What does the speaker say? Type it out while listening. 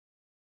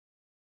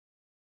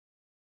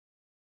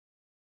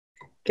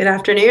Good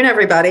afternoon,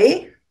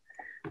 everybody.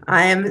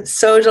 I am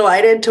so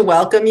delighted to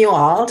welcome you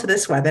all to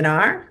this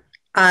webinar.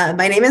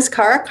 My name is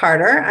Cara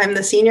Carter. I'm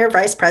the Senior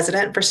Vice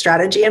President for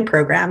Strategy and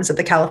Programs at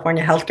the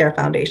California Healthcare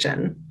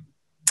Foundation.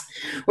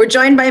 We're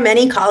joined by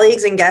many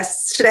colleagues and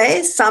guests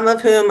today, some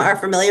of whom are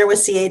familiar with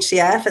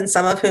CHCF and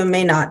some of whom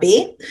may not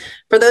be.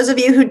 For those of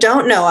you who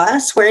don't know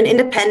us, we're an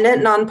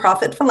independent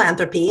nonprofit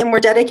philanthropy, and we're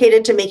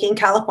dedicated to making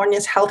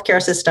California's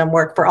healthcare system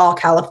work for all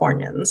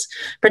Californians,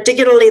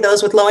 particularly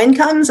those with low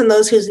incomes and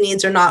those whose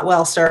needs are not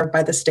well served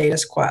by the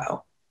status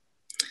quo.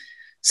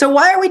 So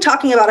why are we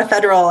talking about a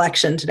federal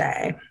election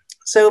today?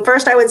 So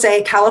first, I would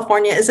say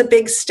California is a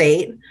big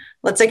state.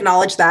 Let's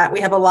acknowledge that.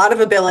 We have a lot of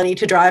ability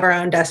to drive our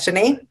own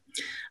destiny.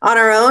 On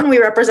our own, we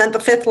represent the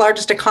fifth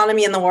largest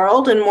economy in the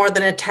world and more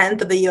than a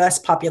tenth of the US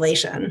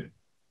population.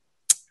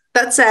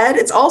 That said,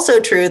 it's also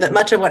true that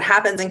much of what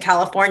happens in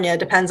California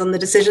depends on the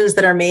decisions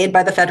that are made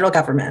by the federal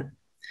government.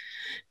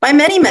 By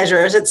many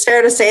measures, it's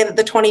fair to say that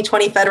the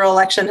 2020 federal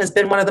election has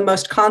been one of the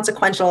most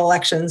consequential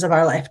elections of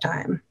our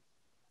lifetime.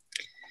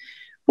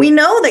 We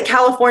know that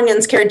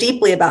Californians care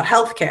deeply about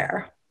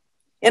healthcare.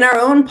 In our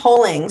own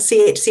polling,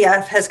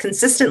 CHCF has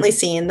consistently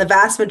seen the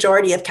vast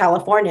majority of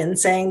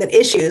Californians saying that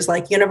issues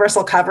like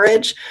universal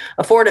coverage,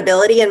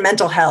 affordability, and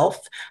mental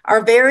health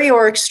are very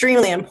or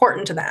extremely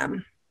important to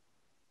them.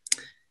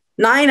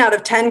 9 out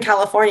of 10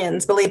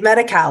 Californians believe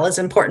Medi-Cal is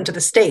important to the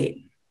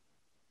state.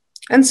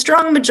 And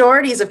strong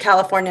majorities of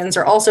Californians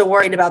are also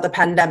worried about the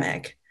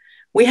pandemic.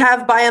 We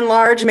have, by and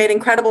large, made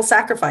incredible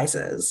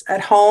sacrifices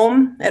at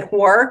home, at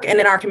work, and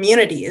in our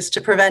communities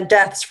to prevent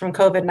deaths from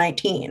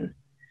COVID-19.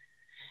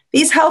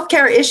 These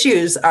healthcare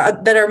issues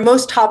that are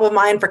most top of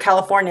mind for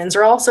Californians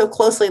are also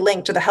closely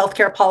linked to the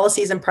healthcare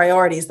policies and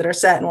priorities that are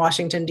set in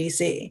Washington,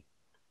 D.C.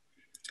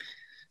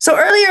 So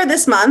earlier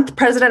this month,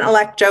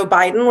 President-elect Joe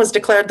Biden was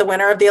declared the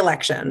winner of the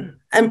election,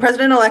 and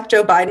President-elect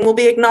Joe Biden will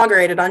be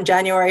inaugurated on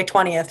January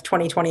 20th,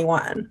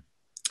 2021.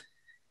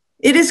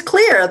 It is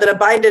clear that a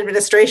Biden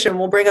administration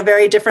will bring a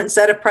very different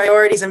set of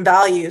priorities and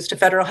values to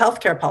federal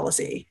healthcare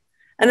policy.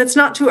 And it's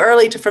not too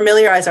early to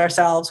familiarize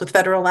ourselves with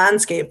federal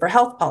landscape for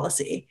health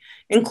policy,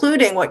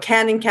 including what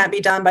can and can't be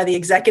done by the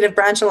executive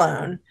branch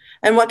alone,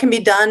 and what can be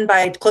done by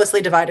a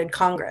closely divided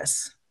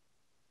Congress.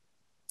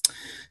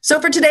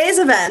 So for today's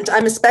event,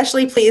 I'm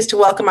especially pleased to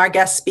welcome our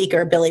guest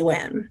speaker, Billy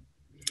Wynn.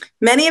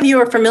 Many of you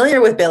are familiar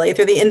with Billy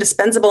through the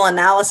indispensable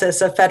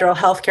analysis of federal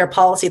healthcare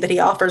policy that he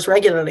offers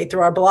regularly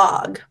through our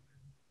blog.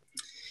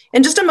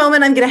 In just a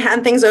moment, I'm going to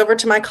hand things over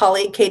to my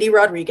colleague, Katie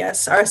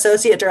Rodriguez, our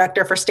Associate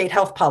Director for State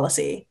Health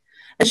Policy.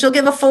 And she'll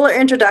give a fuller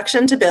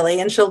introduction to Billy,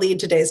 and she'll lead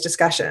today's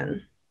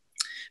discussion.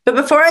 But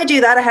before I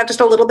do that, I have just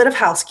a little bit of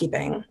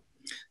housekeeping.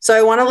 So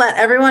I want to let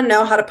everyone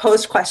know how to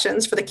post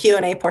questions for the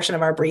Q&A portion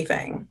of our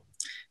briefing.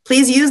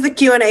 Please use the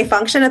Q&A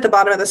function at the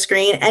bottom of the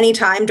screen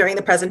anytime during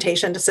the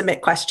presentation to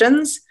submit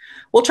questions.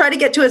 We'll try to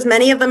get to as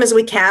many of them as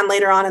we can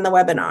later on in the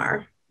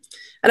webinar.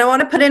 And I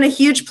want to put in a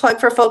huge plug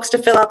for folks to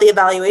fill out the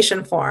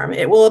evaluation form.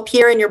 It will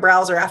appear in your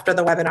browser after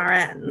the webinar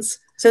ends.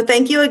 So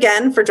thank you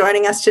again for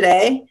joining us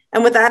today.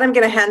 And with that, I'm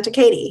going to hand to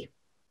Katie.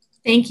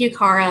 Thank you,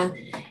 Cara.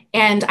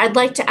 And I'd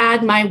like to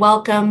add my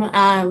welcome.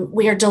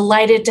 We are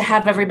delighted to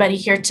have everybody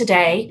here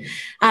today.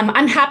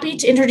 I'm happy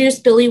to introduce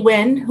Billy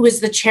Wynn, who is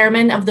the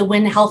chairman of the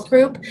Wynn Health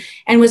Group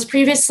and was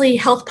previously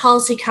Health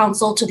Policy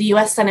Counsel to the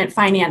U.S. Senate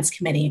Finance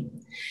Committee.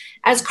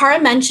 As Cara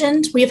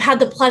mentioned, we have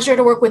had the pleasure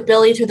to work with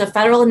Billy through the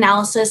federal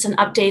analysis and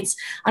updates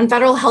on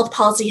federal health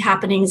policy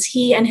happenings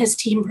he and his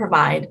team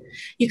provide.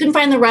 You can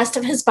find the rest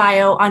of his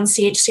bio on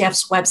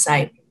CHCF's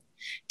website.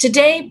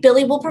 Today,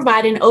 Billy will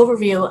provide an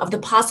overview of the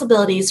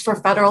possibilities for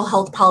federal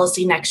health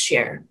policy next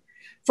year.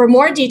 For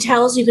more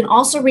details, you can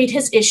also read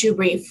his issue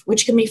brief,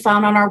 which can be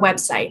found on our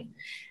website.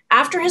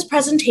 After his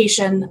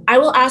presentation, I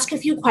will ask a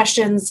few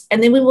questions,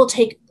 and then we will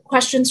take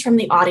questions from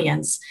the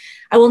audience.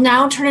 I will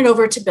now turn it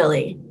over to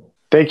Billy.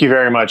 Thank you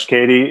very much,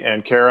 Katie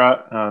and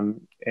Cara,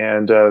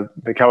 and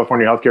the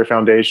California Healthcare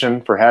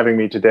Foundation for having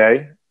me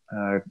today.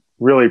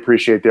 Really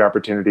appreciate the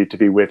opportunity to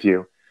be with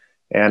you.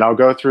 And I'll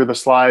go through the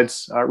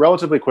slides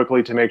relatively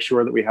quickly to make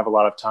sure that we have a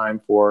lot of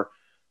time for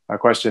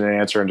question and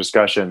answer and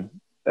discussion.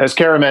 As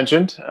Cara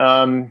mentioned,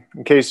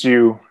 in case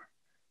you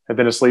have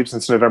been asleep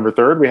since November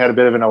 3rd, we had a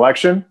bit of an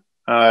election.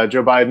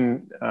 Joe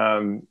Biden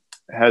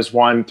has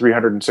won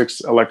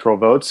 306 electoral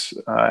votes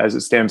as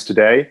it stands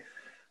today.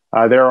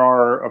 There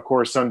are, of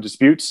course, some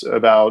disputes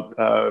about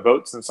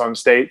votes in some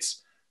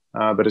states,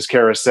 but as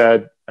Cara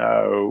said,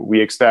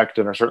 we expect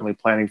and are certainly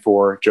planning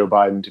for Joe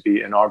Biden to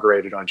be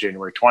inaugurated on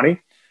January 20,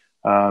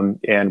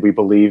 and we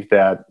believe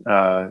that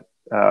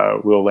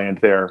we'll land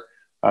there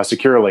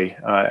securely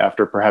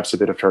after perhaps a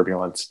bit of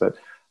turbulence, but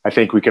I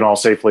think we can all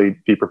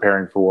safely be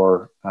preparing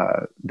for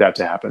that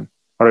to happen.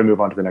 Why don't we move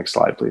on to the next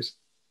slide, please?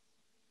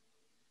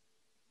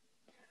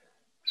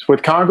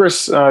 With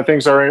Congress,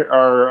 things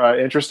are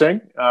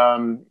interesting.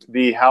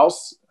 The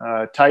House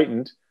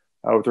tightened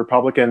with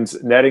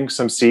Republicans netting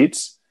some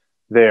seats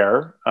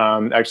there.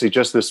 Actually,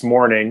 just this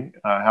morning,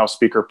 House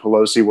Speaker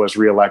Pelosi was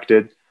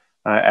reelected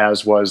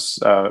as was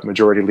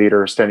Majority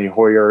Leader Steny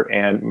Hoyer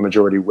and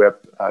Majority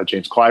Whip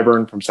James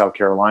Clyburn from South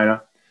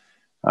Carolina.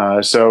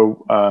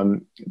 So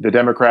the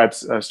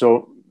Democrats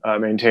still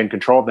maintain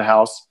control of the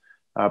House,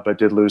 but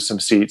did lose some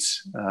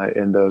seats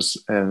in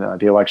the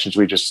elections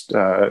we just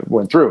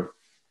went through.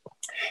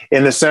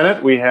 In the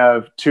Senate, we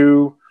have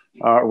two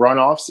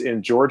runoffs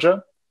in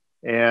Georgia,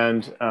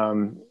 and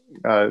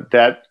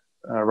that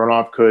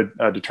runoff could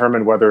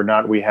determine whether or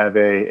not we have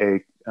a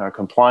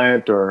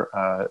compliant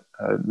or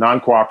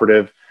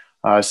non-cooperative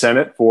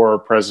Senate for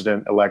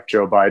President-elect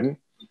Joe Biden.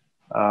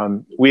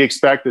 We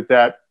expect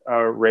that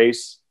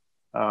race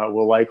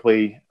will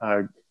likely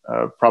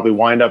probably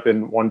wind up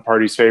in one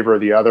party's favor or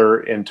the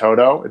other in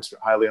toto. It's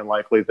highly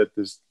unlikely that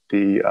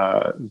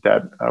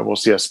we'll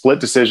see a split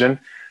decision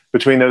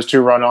between those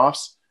two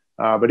runoffs.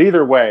 But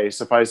either way,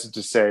 suffice it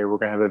to say, we're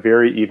going to have a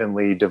very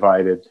evenly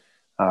divided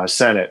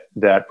Senate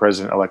that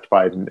President-elect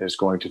Biden is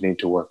going to need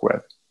to work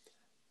with.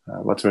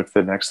 Let's move to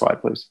the next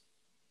slide, please.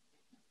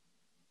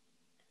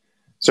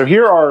 So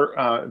here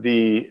are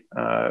the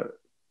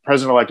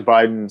President-elect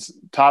Biden's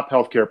top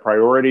healthcare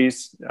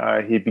priorities.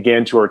 He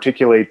began to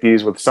articulate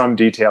these with some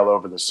detail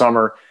over the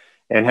summer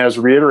and has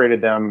reiterated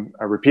them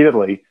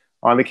repeatedly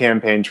on the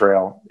campaign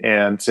trail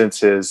and since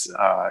his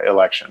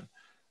election.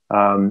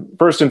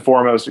 First and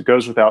foremost, it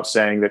goes without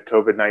saying that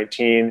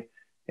COVID-19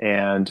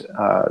 and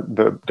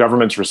the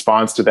government's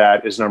response to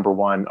that is number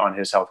one on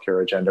his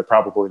healthcare agenda,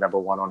 probably number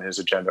one on his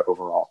agenda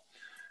overall.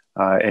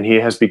 And he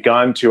has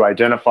begun to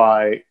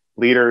identify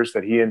leaders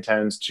that he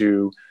intends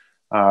to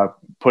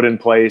put in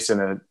place in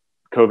a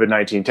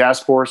COVID-19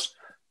 task force.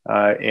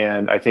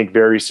 And I think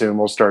very soon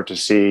we'll start to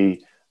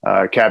see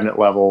cabinet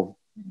level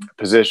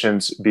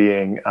positions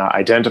being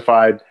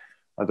identified.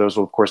 Those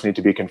will, of course, need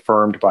to be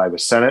confirmed by the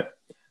Senate.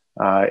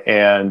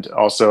 And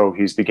also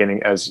he's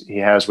beginning, as he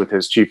has with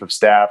his chief of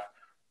staff,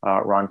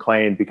 Ron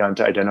Klain, begun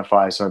to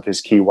identify some of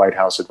his key White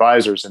House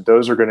advisors. And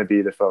those are going to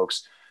be the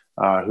folks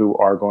who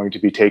are going to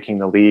be taking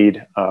the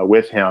lead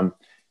with him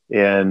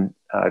in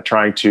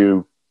trying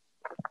to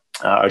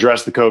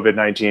address the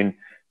COVID-19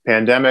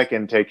 pandemic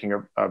and taking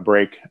a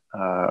break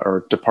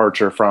or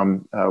departure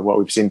from what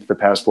we've seen for the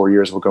past 4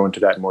 years. We'll go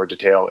into that in more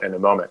detail in a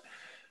moment.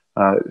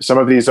 Some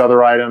of these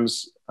other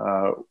items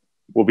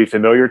will be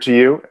familiar to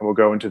you, and we'll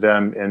go into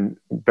them in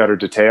better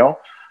detail.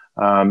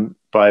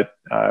 But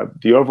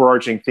the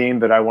overarching theme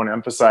that I want to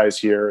emphasize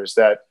here is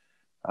that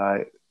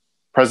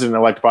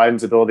President-elect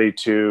Biden's ability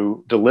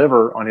to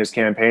deliver on his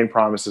campaign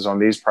promises on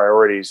these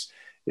priorities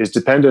is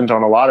dependent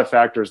on a lot of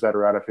factors that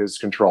are out of his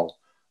control.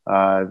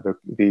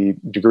 The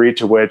degree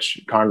to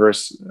which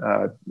Congress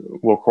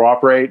will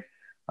cooperate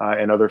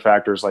and other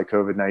factors like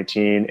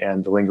COVID-19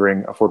 and the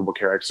lingering Affordable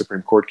Care Act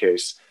Supreme Court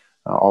case,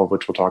 all of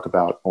which we'll talk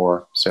about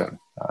more soon.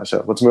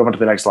 So let's move on to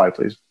the next slide,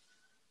 please.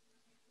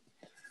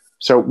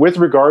 So with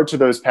regard to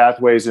those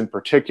pathways in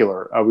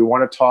particular, we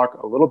want to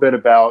talk a little bit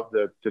about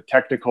the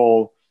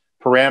technical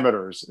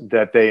parameters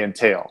that they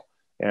entail.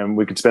 And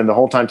we could spend the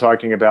whole time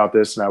talking about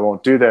this, and I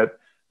won't do that.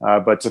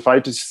 But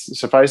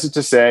suffice it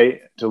to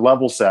say, to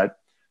level set,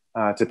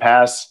 to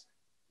pass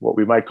what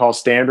we might call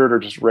standard or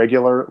just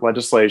regular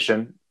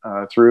legislation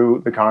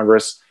through the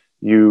Congress,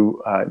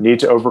 you need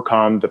to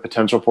overcome the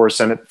potential for a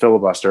Senate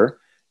filibuster,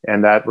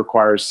 and that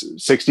requires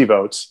 60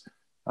 votes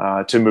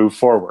to move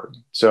forward.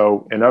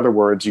 So in other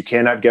words, you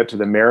cannot get to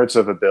the merits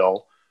of a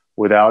bill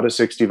without a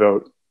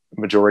 60-vote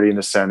majority in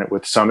the Senate,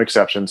 with some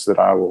exceptions that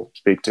I will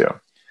speak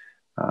to.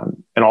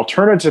 An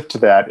alternative to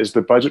that is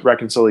the budget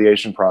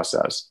reconciliation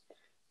process.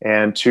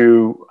 And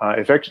to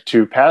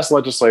pass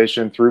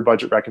legislation through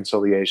budget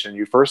reconciliation,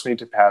 you first need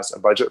to pass a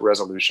budget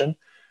resolution,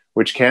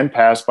 which can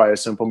pass by a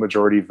simple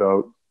majority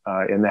vote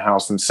in the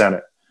House and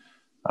Senate.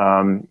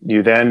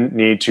 You then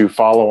need to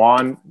follow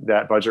on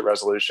that budget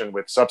resolution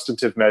with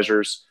substantive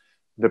measures,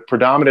 the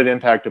predominant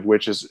impact of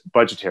which is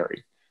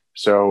budgetary.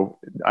 So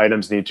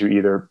items need to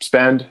either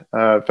spend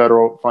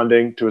federal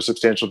funding to a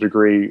substantial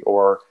degree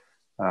or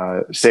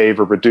save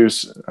or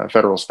reduce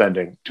federal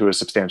spending to a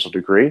substantial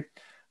degree.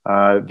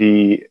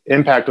 The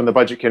impact on the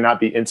budget cannot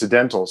be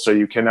incidental, so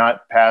you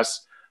cannot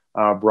pass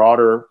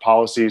broader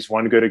policies.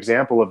 One good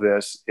example of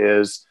this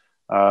is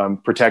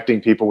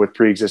protecting people with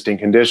pre-existing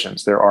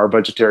conditions. There are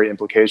budgetary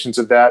implications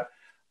of that,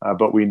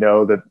 but we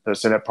know that the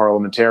Senate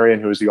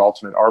parliamentarian, who is the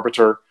ultimate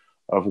arbiter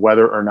of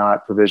whether or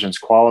not provisions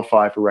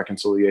qualify for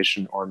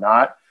reconciliation or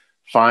not,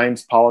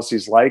 finds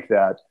policies like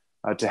that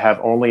to have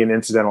only an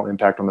incidental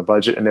impact on the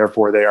budget, and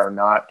therefore they are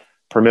not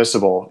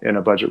permissible in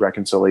a budget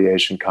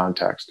reconciliation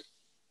context.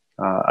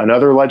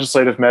 Another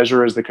legislative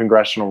measure is the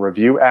Congressional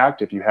Review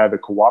Act. If you have a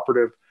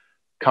cooperative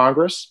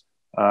Congress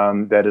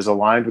that is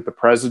aligned with the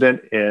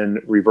president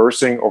in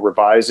reversing or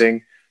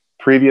revising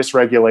previous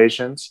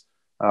regulations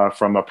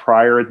from a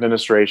prior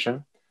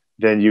administration,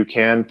 then you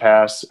can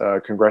pass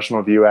a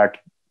Congressional Review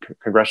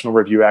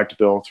Act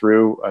bill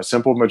through a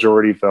simple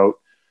majority vote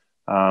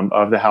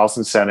of the House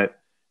and Senate,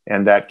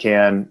 and that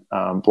can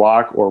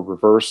block or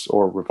reverse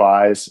or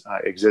revise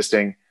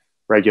existing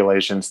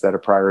regulations that a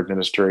prior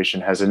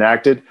administration has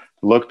enacted.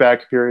 The look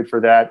back period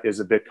for that is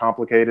a bit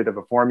complicated of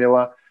a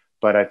formula,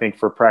 but I think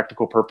for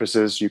practical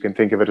purposes, you can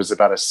think of it as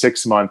about a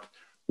 6-month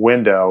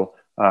window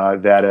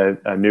that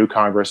a new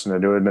Congress and a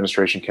new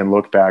administration can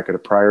look back at a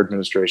prior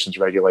administration's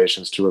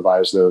regulations to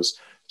revise those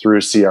through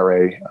a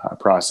CRA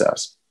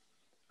process.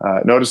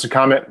 Notice and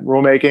comment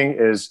rulemaking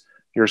is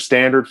your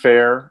standard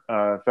fare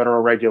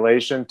federal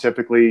regulation,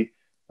 typically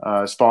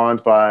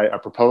spawned by a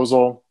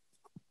proposal,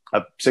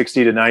 a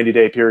 60 to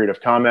 90-day period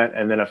of comment,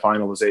 and then a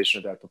finalization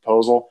of that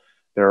proposal.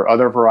 There are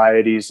other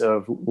varieties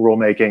of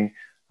rulemaking,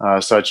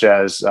 such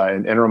as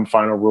an interim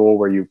final rule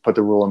where you put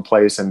the rule in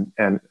place and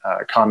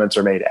comments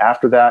are made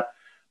after that.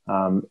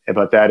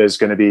 But that is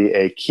going to be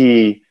a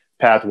key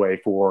pathway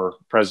for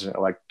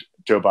President-elect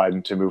Joe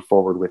Biden to move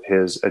forward with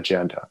his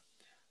agenda.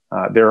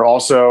 There are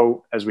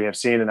also, as we have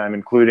seen, and I'm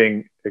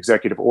including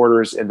executive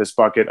orders in this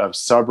bucket of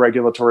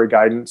sub-regulatory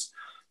guidance.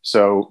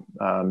 So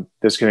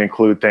this can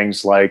include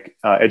things like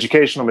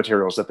educational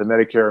materials that the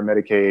Medicare and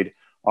Medicaid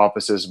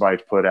offices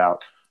might put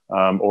out,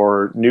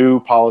 or new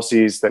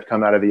policies that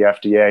come out of the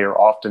FDA are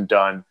often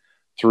done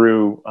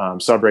through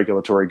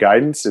sub-regulatory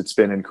guidance. It's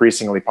been an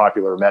increasingly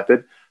popular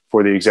method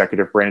for the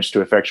executive branch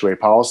to effectuate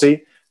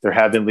policy. There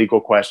have been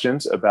legal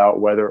questions about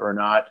whether or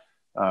not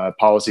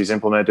policies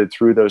implemented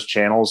through those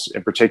channels,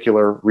 in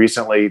particular,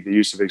 recently, the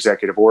use of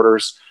executive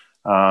orders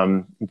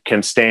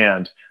can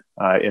stand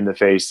in the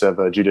face of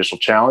a judicial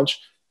challenge.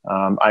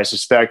 I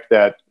suspect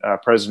that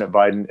President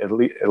Biden,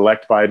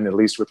 elect Biden, at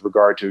least with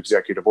regard to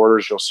executive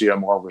orders, you'll see a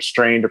more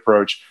restrained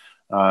approach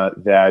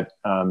that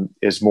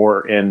is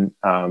more in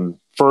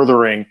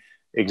furthering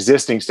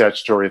existing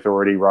statutory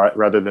authority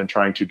rather than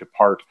trying to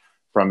depart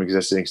from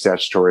existing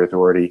statutory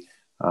authority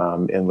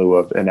in lieu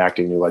of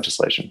enacting new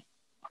legislation.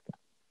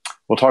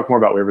 We'll talk more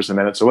about waivers in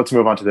a minute, so let's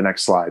move on to the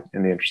next slide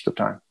in the interest of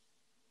time.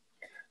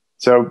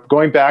 So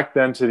going back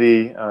then to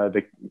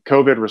the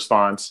COVID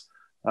response,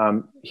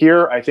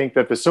 here I think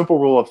that the simple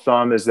rule of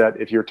thumb is that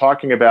if you're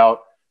talking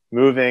about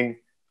moving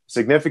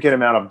significant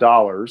amount of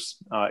dollars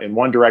in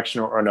one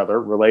direction or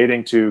another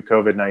relating to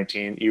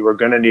COVID-19, you are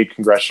going to need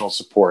congressional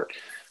support.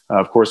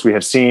 Of course, we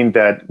have seen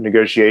that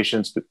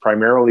negotiations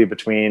primarily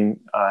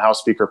between House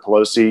Speaker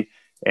Pelosi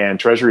and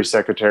Treasury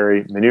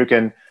Secretary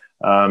Mnuchin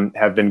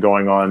have been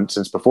going on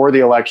since before the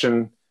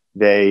election.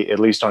 They, at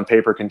least on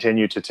paper,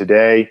 continue to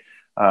today.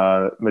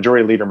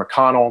 Majority Leader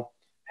McConnell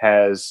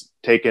has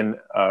taken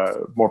a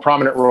more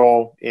prominent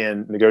role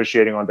in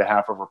negotiating on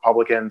behalf of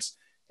Republicans.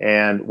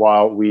 And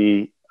while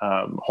we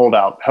hold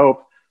out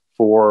hope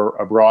for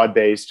a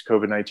broad-based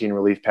COVID-19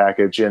 relief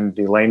package in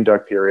the lame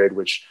duck period,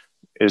 which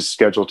is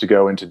scheduled to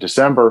go into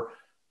December,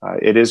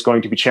 it is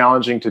going to be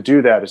challenging to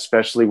do that,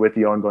 especially with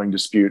the ongoing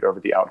dispute over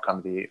the outcome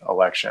of the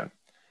election.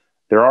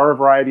 There are a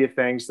variety of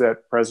things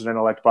that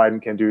President-elect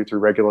Biden can do through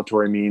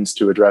regulatory means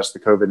to address the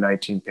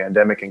COVID-19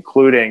 pandemic,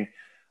 including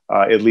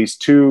at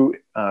least two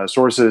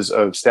sources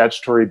of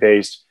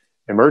statutory-based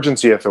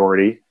emergency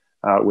authority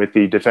with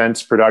the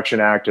Defense Production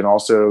Act and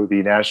also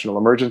the National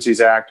Emergencies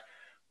Act.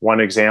 One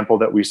example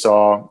that we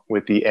saw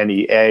with the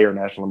NEA, or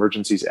National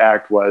Emergencies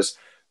Act, was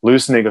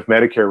loosening of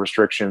Medicare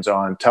restrictions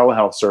on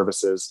telehealth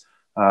services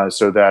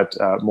so that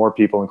more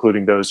people,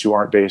 including those who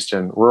aren't based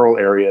in rural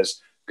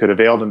areas, could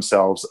avail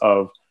themselves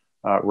of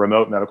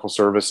remote medical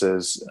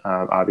services,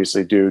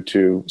 obviously due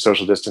to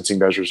social distancing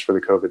measures for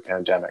the COVID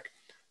pandemic.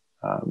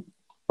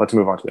 Let's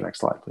move on to the next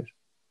slide, please.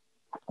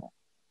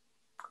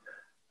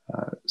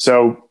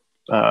 So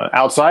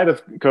outside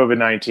of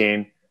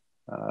COVID-19,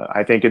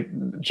 I think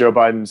Joe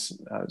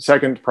Biden's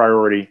second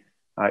priority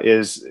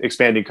is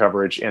expanding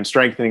coverage and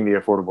strengthening the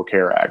Affordable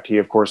Care Act. He,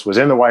 of course, was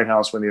in the White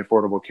House when the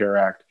Affordable Care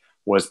Act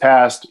was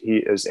passed. He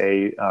is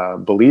a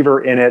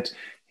believer in it.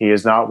 He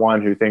is not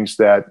one who thinks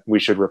that we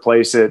should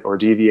replace it or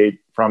deviate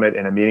from it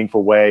in a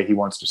meaningful way. He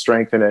wants to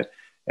strengthen it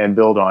and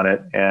build on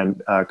it.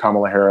 And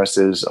Kamala Harris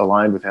is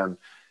aligned with him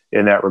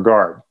in that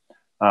regard.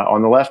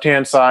 On the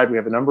left-hand side, we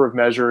have a number of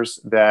measures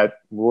that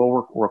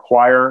will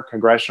require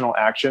congressional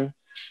action.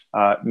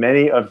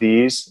 Many of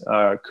these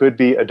could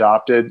be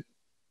adopted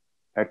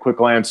at quick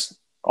glance.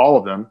 All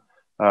of them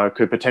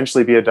could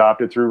potentially be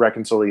adopted through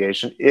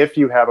reconciliation if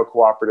you have a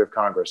cooperative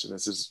Congress. And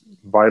this is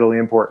vitally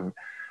important.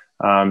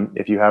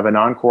 If you have a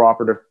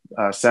non-cooperative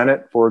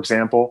Senate, for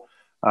example,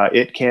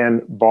 it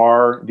can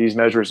bar these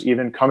measures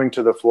even coming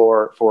to the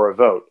floor for a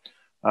vote.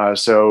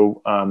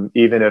 So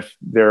even if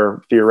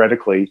they're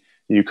theoretically,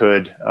 you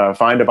could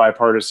find a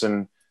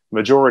bipartisan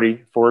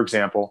majority, for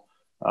example,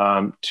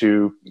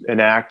 to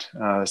enact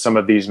some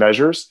of these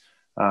measures.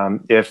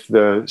 If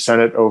the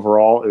Senate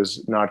overall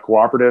is not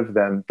cooperative,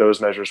 then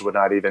those measures would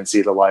not even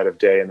see the light of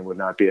day and would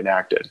not be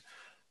enacted.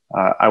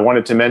 I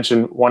wanted to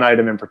mention one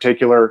item in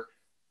particular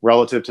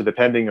relative to the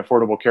pending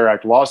Affordable Care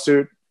Act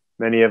lawsuit.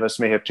 Many of us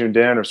may have tuned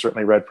in or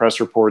certainly read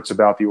press reports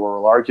about the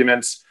oral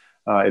arguments.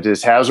 It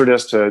is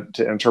hazardous to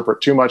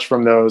interpret too much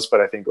from those, but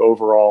I think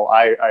overall,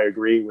 I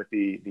agree with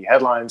the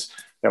headlines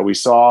that we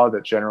saw,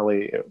 that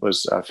generally it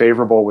was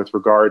favorable with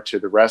regard to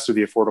the rest of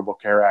the Affordable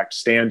Care Act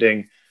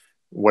standing,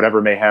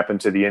 whatever may happen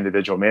to the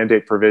individual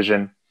mandate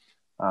provision.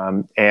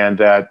 And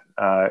that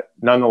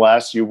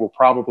nonetheless, you will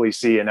probably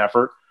see an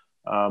effort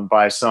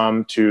by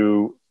some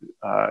to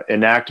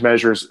enact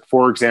measures,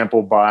 for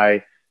example,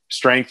 by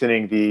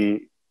strengthening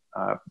the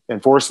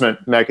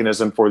enforcement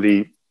mechanism for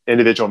the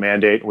individual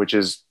mandate, which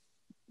is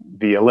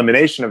the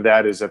elimination of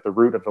that is at the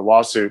root of the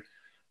lawsuit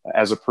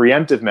as a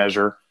preemptive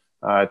measure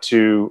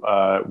to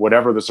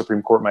whatever the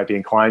Supreme Court might be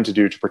inclined to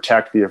do to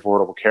protect the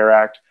Affordable Care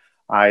Act.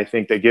 I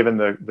think that given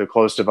the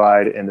close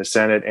divide in the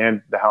Senate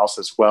and the House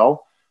as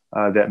well,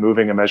 that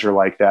moving a measure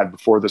like that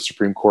before the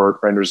Supreme Court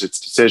renders its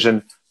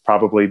decision,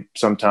 probably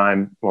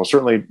sometime, well,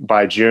 certainly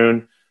by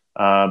June,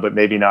 but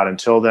maybe not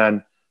until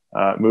then,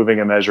 moving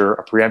a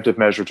preemptive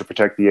measure to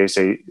protect the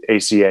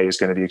ACA is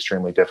going to be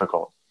extremely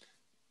difficult.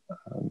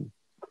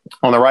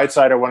 On the right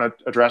side, I want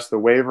to address the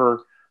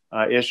waiver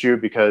issue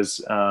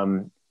because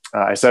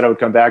I said I would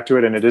come back to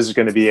it, and it is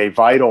going to be a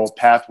vital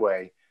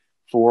pathway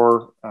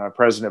for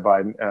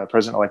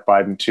President-elect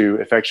Biden to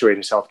effectuate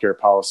his healthcare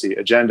policy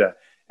agenda.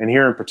 And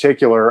here in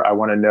particular, I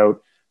want to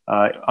note,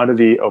 under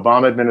the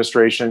Obama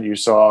administration, you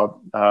saw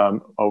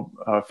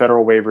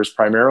federal waivers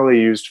primarily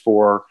used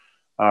for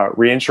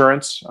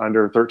reinsurance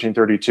under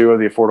 1332 of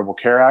the Affordable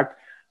Care Act,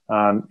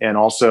 and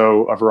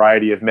also a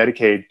variety of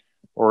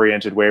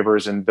Medicaid-oriented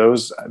waivers. And the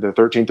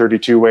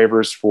 1332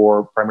 waivers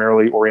for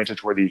primarily oriented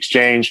toward the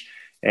exchange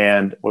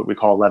and what we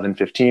call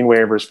 1115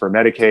 waivers for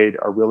Medicaid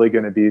are really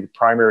going to be the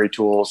primary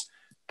tools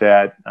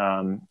that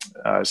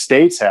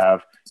states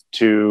have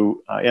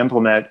to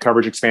implement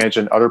coverage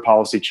expansion, other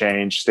policy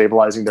change,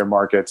 stabilizing their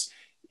markets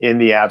in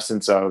the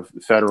absence of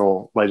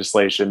federal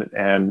legislation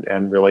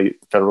and really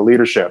federal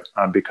leadership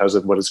because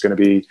of what is going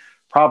to be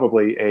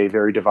probably a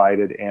very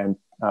divided and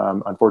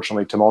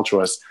unfortunately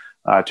tumultuous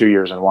 2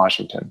 years in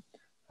Washington.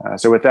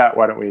 So with that,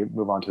 why don't we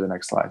move on to the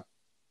next slide?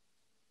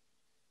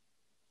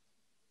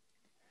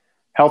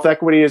 Health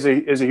equity is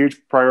a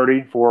huge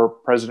priority for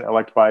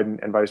President-elect Biden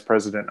and Vice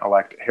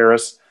President-elect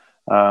Harris.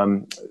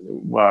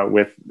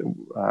 With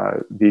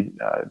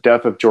the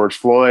death of George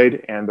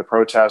Floyd and the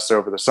protests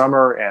over the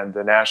summer and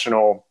the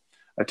national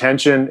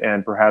attention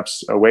and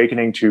perhaps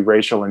awakening to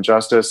racial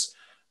injustice,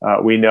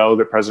 we know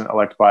that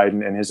President-elect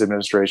Biden and his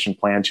administration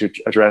plan to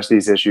address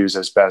these issues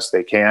as best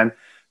they can.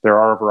 There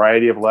are a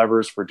variety of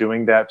levers for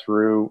doing that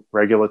through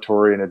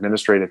regulatory and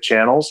administrative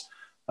channels.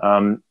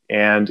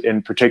 And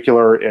in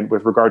particular,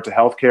 with regard to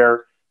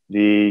healthcare,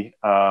 the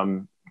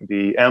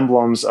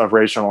emblems of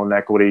racial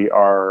inequity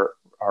are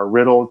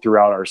riddled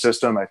throughout our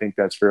system. I think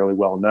that's fairly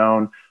well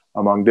known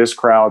among this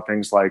crowd.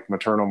 Things like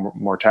maternal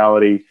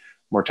mortality,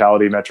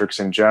 mortality metrics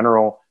in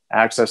general,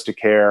 access to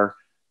care.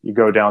 You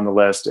go down the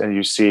list and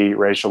you see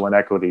racial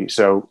inequity.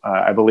 So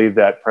I believe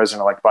that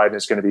President-elect Biden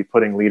is going to be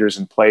putting leaders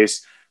in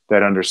place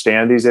that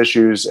understand these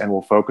issues and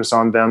will focus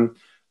on them,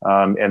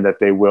 and that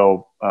they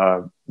will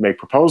make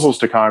proposals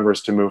to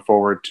Congress to move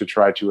forward to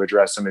try to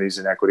address some of these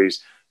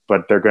inequities.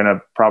 But they're going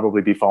to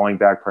probably be falling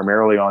back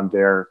primarily on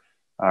their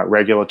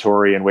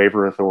regulatory and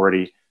waiver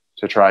authority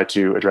to try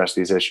to address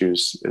these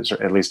issues,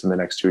 at least in the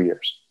next 2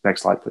 years.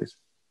 Next slide, please.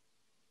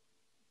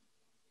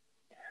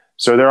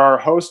 So there are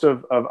a host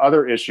of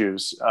other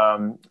issues,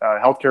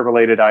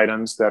 healthcare-related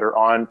items that are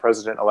on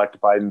President-elect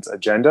Biden's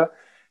agenda.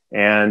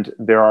 And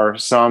there are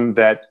some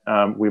that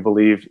we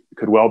believe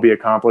could well be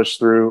accomplished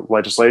through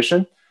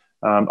legislation.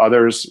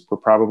 Others, we're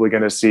probably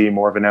going to see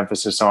more of an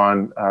emphasis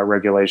on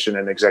regulation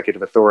and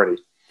executive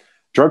authority.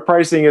 Drug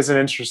pricing is an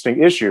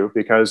interesting issue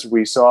because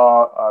we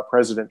saw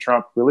President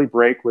Trump really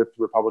break with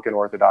Republican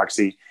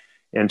orthodoxy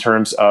in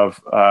terms of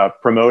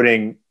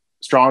promoting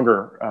a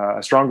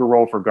stronger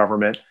role for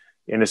government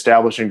in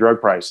establishing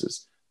drug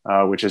prices,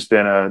 which has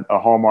been a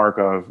hallmark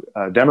of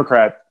a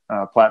Democrat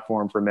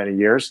platform for many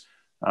years.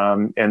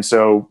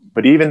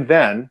 But even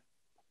then,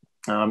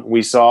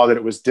 we saw that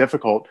it was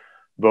difficult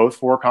both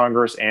for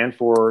Congress and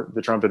for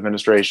the Trump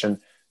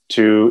administration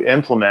to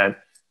implement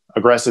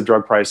aggressive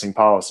drug pricing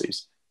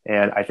policies.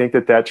 And I think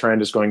that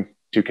trend is going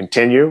to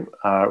continue,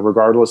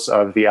 regardless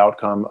of the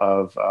outcome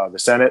of the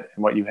Senate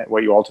and what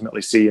you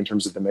ultimately see in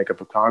terms of the makeup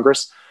of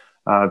Congress,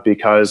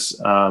 because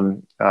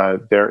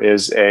there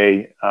is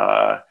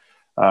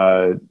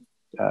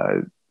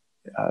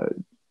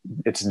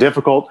it's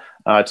difficult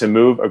to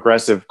move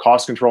aggressive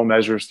cost control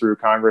measures through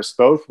Congress,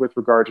 both with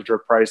regard to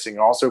drug pricing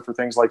and also for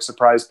things like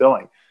surprise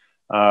billing,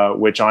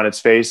 which on its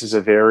face is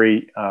a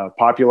very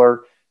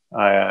popular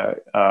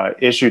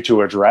issue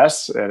to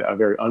address, a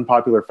very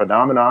unpopular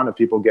phenomenon of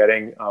people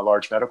getting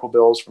large medical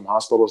bills from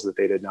hospitals that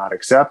they did not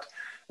expect.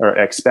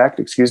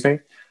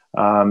 And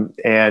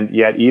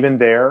yet even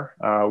there,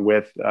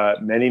 with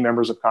many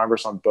members of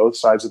Congress on both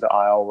sides of the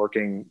aisle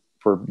working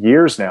for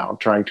years now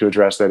trying to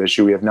address that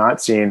issue, we have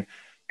not seen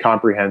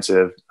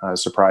comprehensive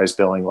surprise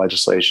billing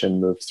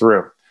legislation move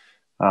through.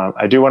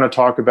 I do want to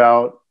talk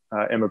about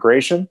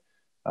immigration,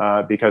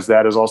 because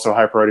that is also a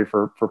high priority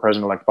for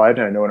President-elect Biden.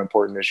 I know an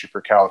important issue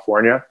for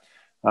California.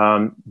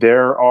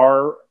 There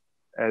are,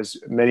 as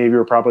many of you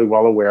are probably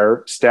well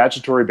aware,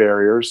 statutory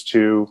barriers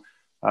to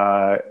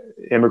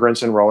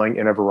immigrants enrolling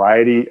in a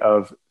variety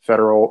of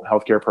federal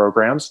healthcare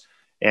programs.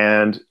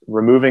 And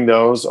removing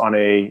those on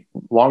a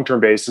long-term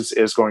basis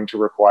is going to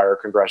require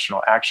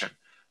congressional action.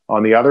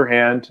 On the other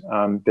hand,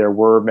 there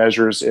were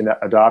measures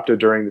adopted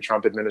during the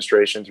Trump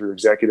administration through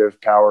executive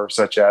power,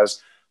 such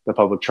as the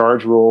public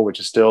charge rule, which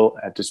is still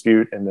at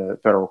dispute in the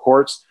federal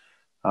courts,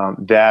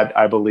 that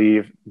I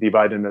believe the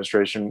Biden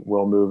administration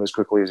will move as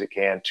quickly as it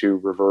can to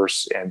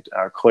reverse and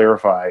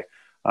clarify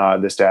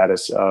the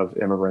status of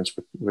immigrants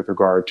with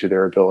regard to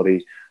their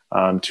ability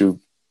to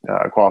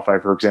qualify,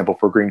 for example,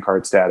 for green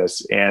card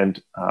status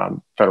and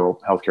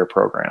federal healthcare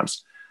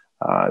programs.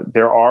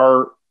 There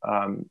are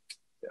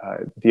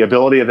the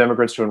ability of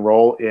immigrants to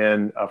enroll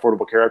in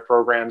Affordable Care Act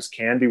programs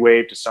can be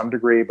waived to some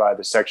degree by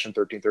the Section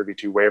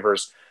 1332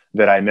 waivers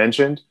that I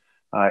mentioned.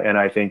 And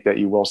I think that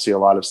you will see a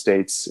lot of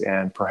states,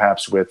 and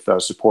perhaps with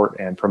support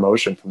and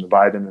promotion from the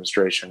Biden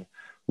administration,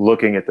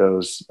 looking at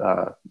those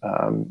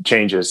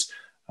changes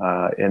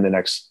in the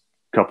next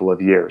couple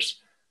of years.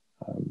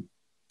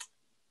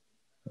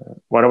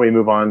 Why don't we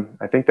move on?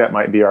 I think that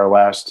might be our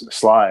last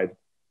slide.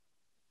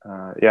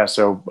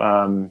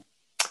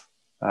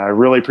 I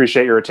really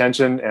appreciate your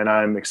attention, and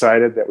I'm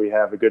excited that we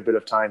have a good bit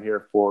of time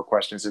here for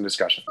questions and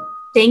discussion.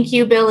 Thank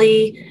you,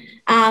 Billy.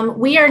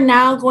 We are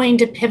now going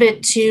to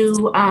pivot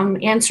to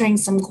answering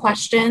some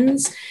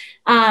questions.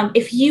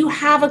 If you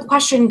have a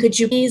question, could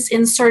you please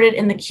insert it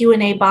in the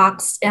Q&A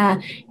box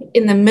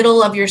in the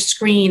middle of your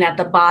screen at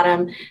the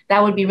bottom?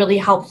 That would be really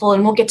helpful,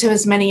 and we'll get to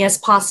as many as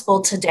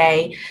possible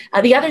today.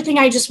 The other thing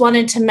I just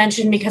wanted to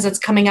mention, because it's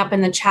coming up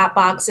in the chat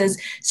box,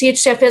 is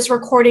CHCF is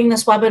recording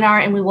this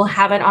webinar, and we will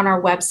have it on our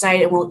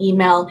website, and we'll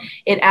email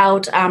it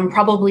out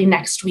probably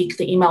next week.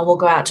 The email will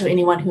go out to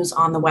anyone who's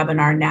on the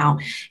webinar now.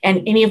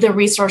 And any of the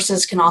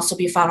resources can also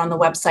be found on the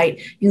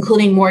website,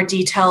 including more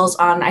details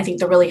on, I think,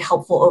 the really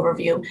helpful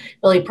overview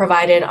Billy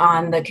provided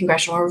on the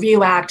Congressional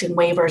Review Act and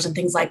waivers and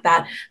things like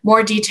that.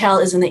 More detail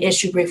is in the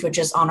issue brief, which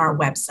is on our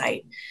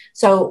website.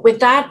 So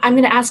with that, I'm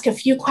going to ask a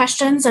few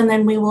questions, and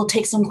then we will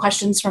take some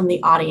questions from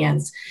the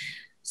audience.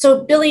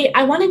 So Billy,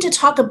 I wanted to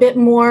talk a bit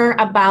more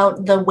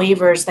about the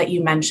waivers that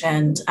you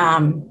mentioned.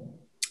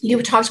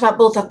 You talked about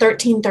both the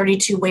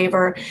 1332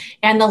 waiver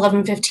and the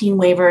 1115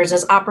 waivers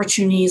as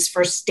opportunities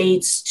for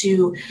states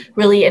to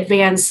really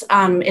advance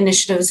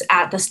initiatives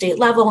at the state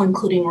level,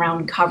 including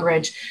around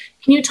coverage.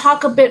 Can you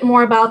talk a bit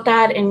more about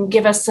that and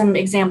give us some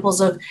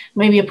examples of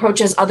maybe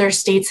approaches other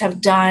states have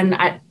done,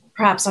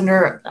 perhaps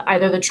under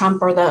either the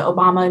Trump or the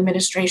Obama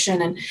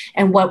administration,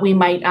 and what we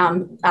might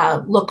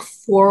look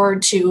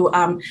forward to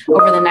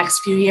over the next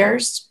few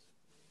years?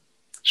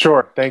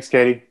 Sure. Thanks,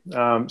 Katie.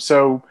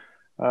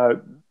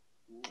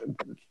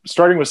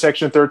 Starting with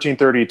Section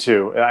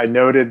 1332, I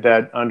noted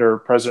that under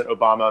President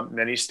Obama,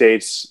 many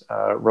states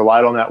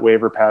relied on that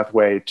waiver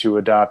pathway to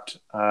adopt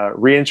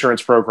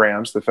reinsurance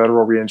programs. The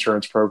federal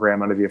reinsurance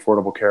program under the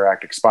Affordable Care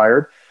Act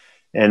expired,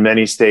 and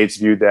many states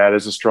viewed that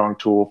as a strong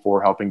tool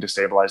for helping to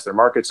stabilize their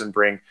markets and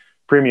bring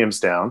premiums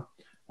down.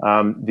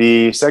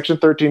 The Section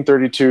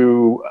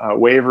 1332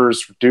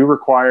 waivers do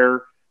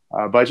require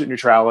budget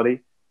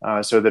neutrality,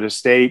 so that a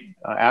state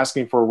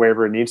asking for a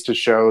waiver needs to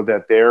show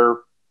that their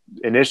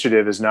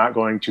initiative is not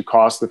going to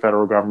cost the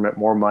federal government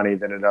more money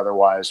than it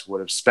otherwise would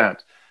have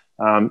spent.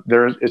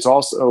 There's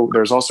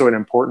also an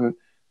important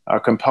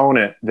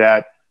component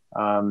that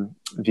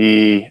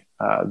the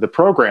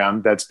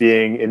program that's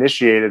being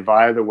initiated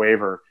via the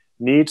waiver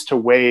needs to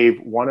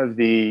waive one of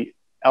the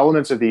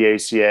elements of the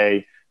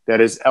ACA that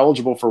is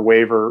eligible for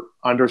waiver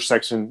under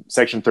Section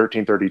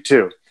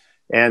 1332.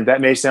 And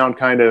that may sound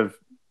kind of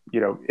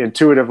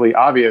intuitively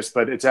obvious,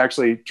 but it's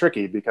actually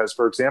tricky because,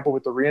 for example,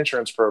 with the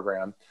reinsurance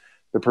program,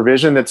 the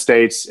provision that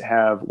states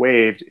have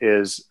waived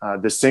is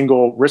the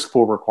single risk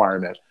pool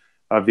requirement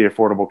of the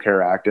Affordable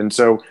Care Act. And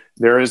so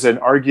there is an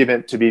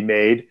argument to be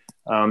made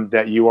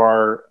that you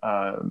are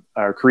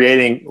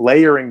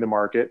layering the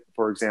market,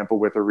 for example,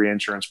 with a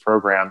reinsurance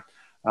program.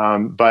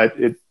 But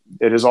it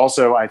is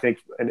also, I think,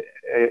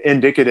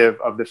 indicative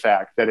of the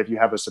fact that if you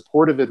have a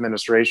supportive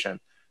administration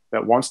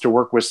that wants to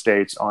work with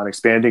states on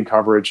expanding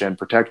coverage and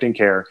protecting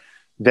care,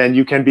 then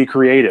you can be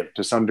creative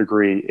to some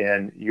degree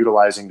in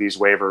utilizing these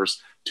waivers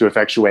to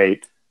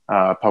effectuate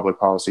public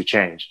policy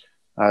change.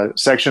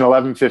 Section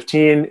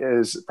 1115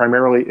 is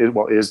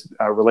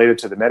related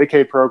to the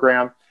Medicaid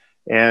program,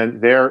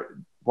 and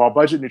while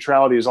budget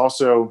neutrality is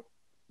also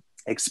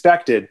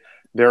expected,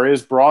 there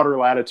is broader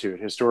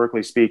latitude,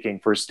 historically speaking,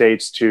 for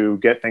states to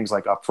get things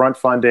like upfront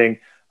funding,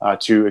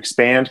 to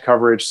expand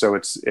coverage. So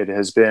it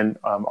has been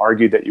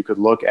argued that you could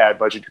look at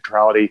budget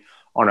neutrality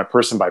on a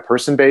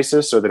person-by-person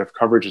basis, so that if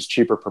coverage is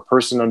cheaper per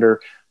person under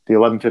the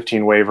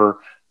 1115 waiver,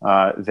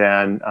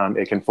 then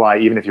it can fly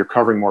even if you're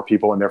covering more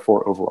people, and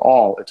therefore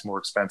overall it's more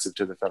expensive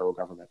to the federal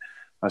government.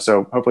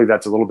 So hopefully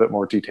that's a little bit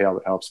more detail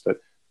that helps, but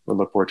we'll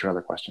look forward to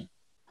another question.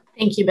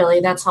 Thank you,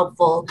 Billy. That's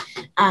helpful.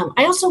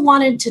 I also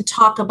wanted to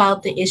talk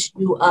about the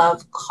issue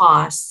of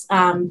costs.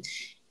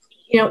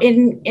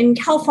 In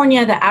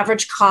California, the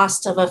average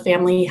cost of a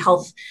family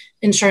health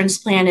insurance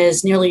plan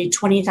is nearly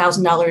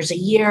 $20,000 a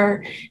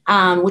year,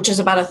 which is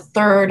about a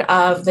third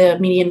of the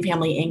median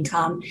family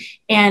income.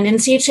 And in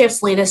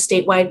CHCF's latest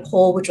statewide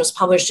poll, which was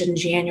published in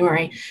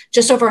January,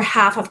 just over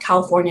half of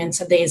Californians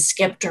said they had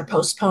skipped or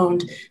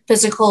postponed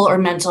physical or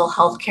mental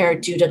health care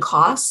due to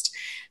cost.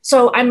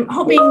 So I'm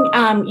hoping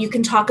you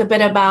can talk a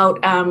bit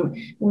about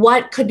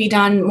what could be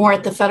done more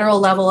at the federal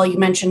level. You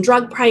mentioned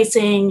drug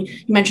pricing,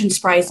 you mentioned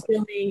surprise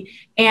billing,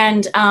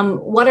 and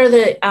what are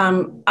the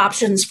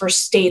options for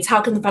states? How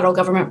can the federal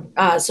government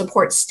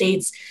support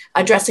states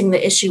addressing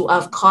the issue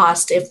of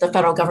cost if the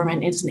federal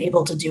government isn't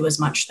able to do as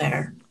much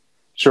there?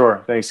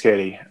 Sure. Thanks,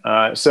 Katie.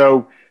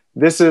 So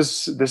this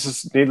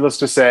is needless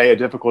to say a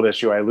difficult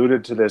issue. I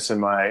alluded to this in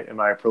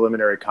my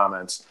preliminary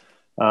comments.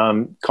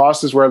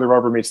 Cost is where the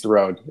rubber meets the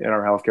road in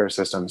our healthcare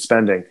system,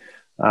 spending.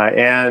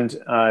 And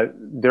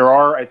there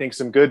are, I think,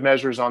 some good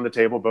measures on the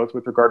table, both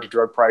with regard to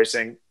drug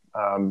pricing,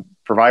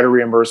 provider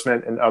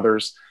reimbursement, and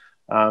others.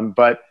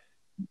 But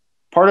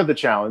part of the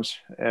challenge,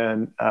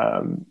 and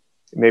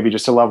maybe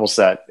just a level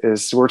set,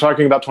 is we're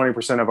talking about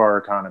 20% of our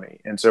economy.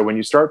 And so when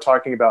you start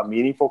talking about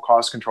meaningful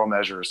cost control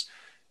measures,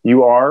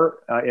 you are,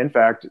 in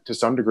fact, to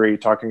some degree,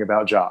 talking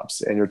about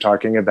jobs, and you're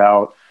talking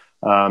about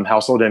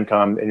household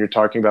income, and you're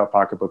talking about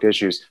pocketbook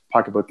issues.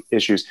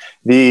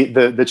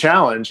 The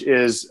challenge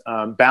is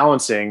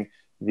balancing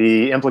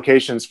the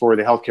implications for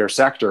the healthcare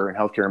sector and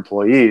healthcare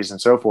employees and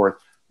so forth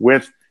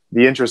with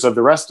the interests of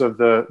the rest of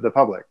the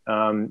public,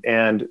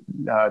 and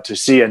to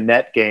see a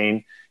net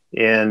gain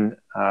in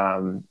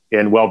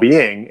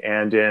well-being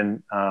and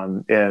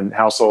in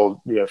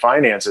household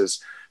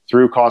finances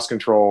through cost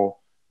control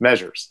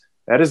measures.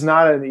 That is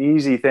not an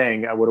easy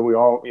thing. Would we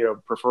all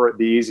prefer it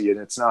be easy, and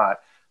it's not.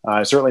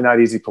 Certainly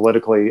not easy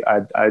politically.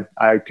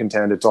 I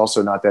contend it's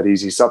also not that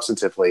easy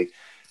substantively.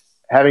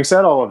 Having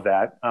said all of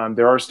that,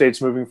 there are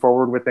states moving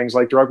forward with things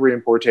like drug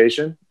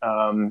reimportation.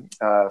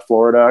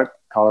 Florida,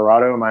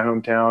 Colorado, my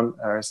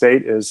hometown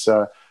state,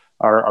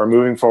 are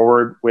moving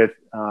forward with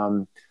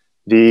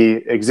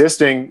the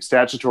existing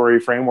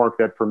statutory framework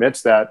that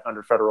permits that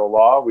under federal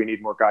law. We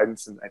need more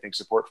guidance and I think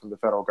support from the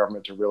federal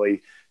government to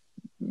really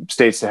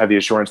states to have the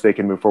assurance they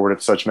can move forward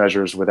with such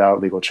measures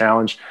without legal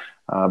challenge.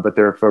 But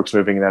there are folks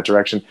moving in that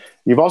direction.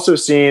 You've also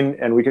seen,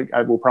 and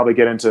we'll probably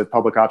get into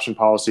public option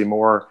policy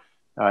more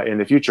in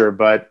the future,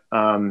 but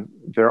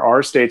there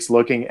are states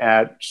looking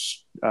at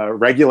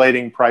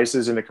regulating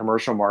prices in the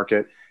commercial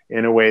market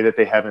in a way that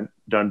they haven't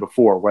done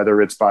before,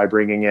 whether it's by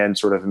bringing in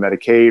sort of a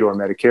Medicaid or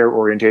Medicare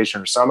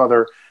orientation or some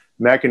other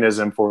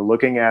mechanism for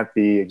looking at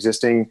the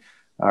existing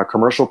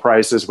commercial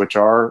prices, which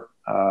are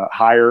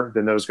higher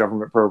than those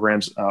government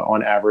programs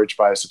on average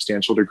by a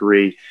substantial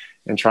degree,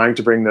 and trying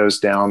to bring those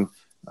down.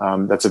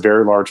 That's a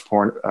very large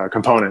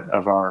component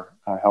of our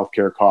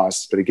healthcare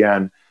costs. But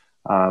again,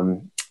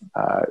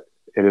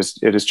 it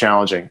is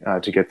challenging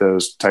to get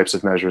those types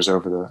of measures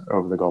over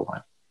the goal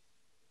line.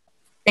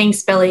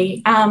 Thanks,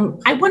 Billy.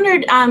 I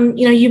wondered,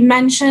 you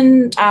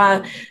mentioned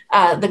the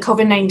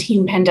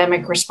COVID-19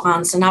 pandemic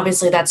response, and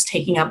obviously that's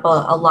taking up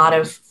a lot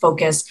of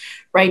focus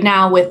right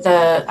now with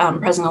the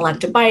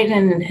President-elect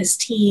Biden and his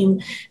team.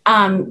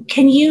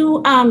 Can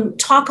you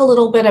talk a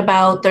little bit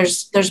about,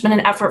 there's been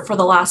an effort for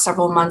the last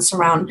several months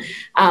around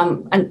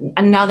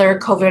another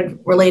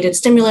COVID-related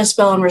stimulus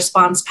bill and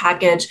response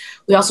package.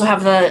 We also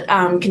have the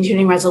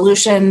continuing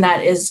resolution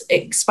that is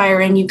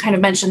expiring. You kind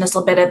of mentioned this a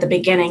little bit at the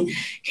beginning.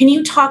 Can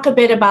you talk a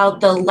bit about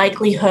the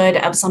likelihood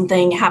of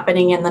something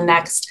happening in the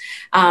next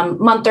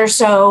month or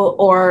so,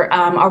 or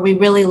are we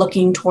really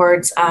looking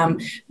towards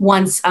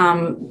once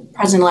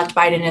President-elect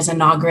Biden is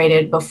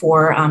inaugurated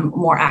before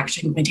more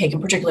action can be taken,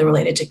 particularly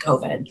related to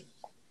COVID?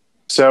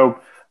 So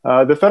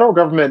the federal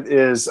government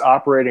is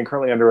operating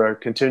currently under a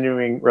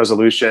continuing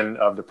resolution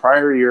of the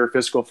prior year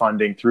fiscal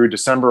funding through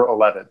December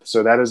 11th.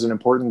 So that is an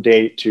important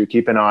date to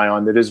keep an eye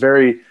on. It is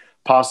very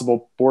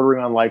possible,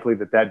 bordering unlikely,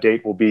 that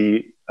date will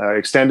be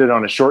extended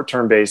on a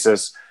short-term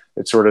basis.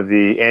 It's sort of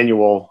the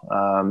annual,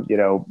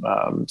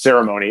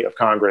 ceremony of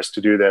Congress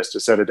to do this, to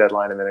set a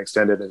deadline and then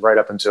extend it right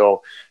up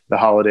until the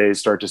holidays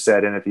start to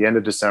set in at the end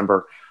of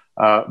December.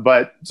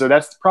 But so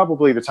that's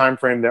probably the time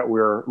frame that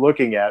we're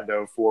looking at,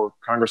 though, for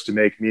Congress to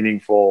make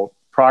meaningful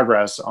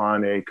progress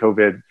on a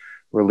COVID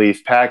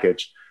relief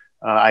package.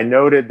 I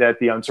noted that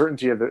the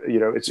uncertainty of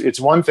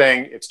it's one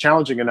thing. It's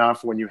challenging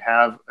enough when you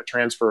have a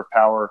transfer of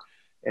power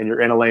and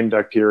you're in a lame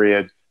duck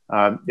period.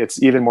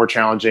 It's even more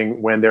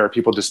challenging when there are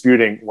people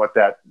disputing what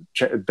that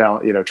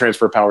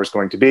transfer of power is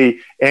going to be,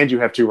 and you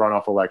have two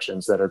runoff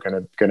elections that are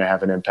going to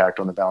have an impact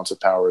on the balance of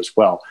power as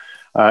well.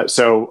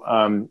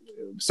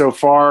 So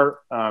far,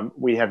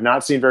 we have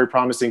not seen very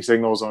promising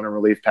signals on a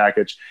relief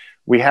package.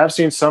 We have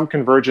seen some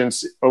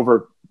convergence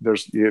over.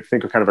 You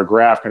think of kind of a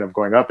graph kind of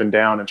going up and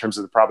down in terms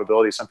of the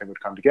probability something would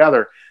come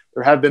together.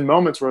 There have been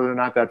moments where they're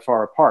not that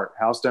far apart.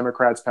 House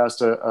Democrats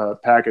passed a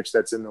package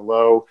that's in the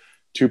low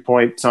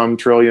 $2-some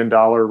trillion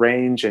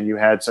range, and you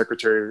had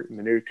Secretary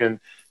Mnuchin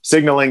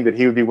signaling that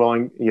he would be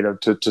willing,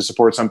 to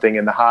support something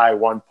in the high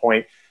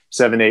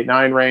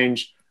 1.789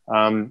 range.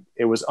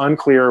 It was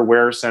unclear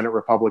where Senate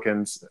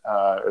Republicans,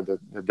 or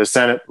the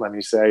Senate, let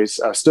me say,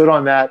 stood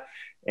on that.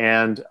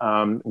 And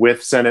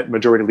with Senate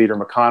Majority Leader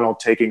McConnell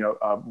taking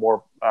a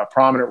more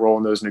prominent role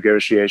in those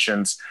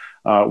negotiations,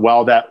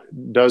 while that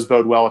does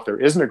bode well if there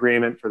is an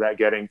agreement for that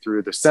getting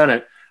through the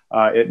Senate,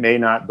 it may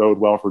not bode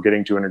well for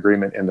getting to an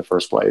agreement in the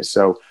first place.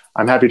 So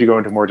I'm happy to go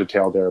into more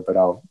detail there, but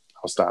I'll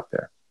stop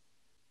there.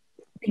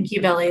 Thank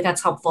you, Billy.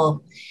 That's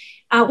helpful.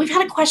 We've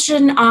had a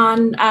question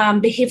on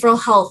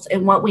behavioral health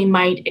and what we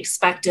might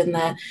expect in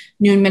the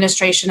new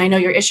administration. I know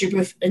your issue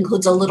brief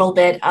includes a little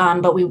bit,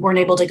 but we weren't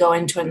able to go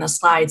into it in the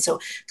slide. So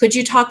could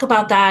you talk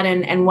about that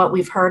and what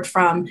we've heard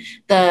from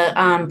the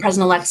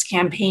President-elect's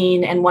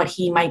campaign and what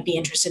he might be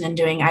interested in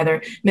doing,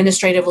 either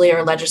administratively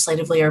or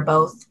legislatively or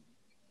both?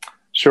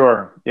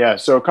 Sure. Yeah.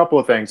 So a couple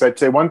of things. I'd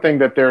say one thing,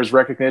 that there's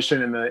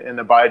recognition in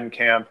the Biden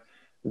camp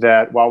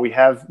that while we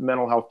have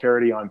mental health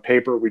parity on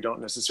paper, we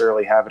don't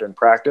necessarily have it in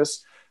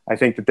practice. I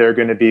think that they're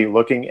going to be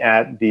looking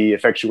at the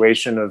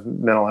effectuation of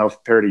mental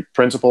health parity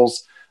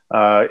principles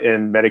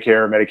in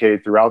Medicare,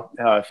 Medicaid, throughout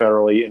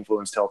federally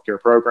influenced healthcare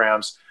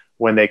programs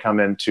when they come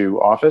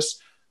into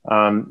office.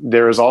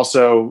 There is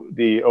also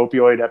the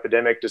opioid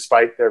epidemic.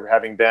 Despite there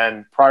having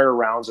been prior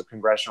rounds of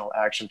congressional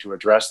action to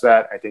address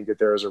that, I think that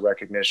there is a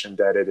recognition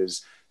that it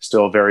is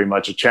still very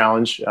much a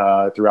challenge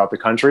throughout the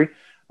country.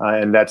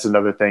 And that's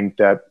another thing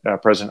that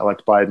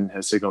President-elect Biden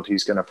has signaled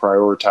he's going to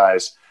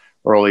prioritize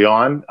early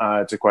on.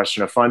 It's a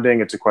question of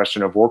funding. It's a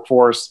question of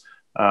workforce.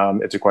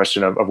 It's a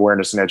question of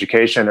awareness and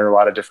education. There are a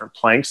lot of different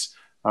planks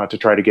to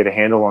try to get a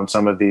handle on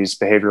some of these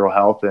behavioral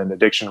health and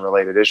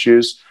addiction-related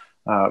issues.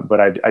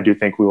 But I do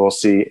think we will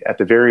see, at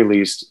the very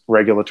least,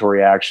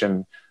 regulatory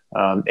action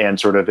and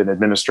sort of an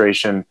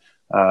administration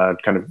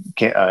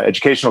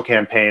educational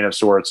campaign of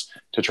sorts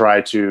to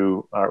try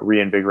to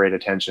reinvigorate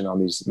attention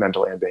on these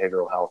mental and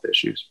behavioral health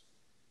issues.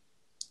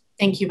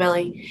 Thank you,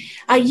 Billy.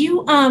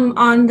 You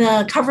on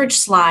the coverage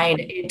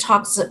slide, it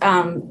talks,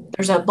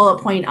 there's a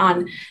bullet point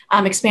on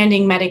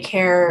expanding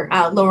Medicare,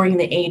 lowering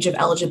the age of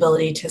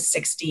eligibility to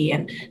 60,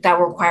 and that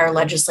will require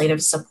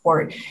legislative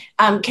support.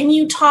 Can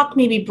you talk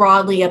maybe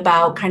broadly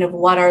about kind of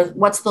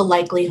what's the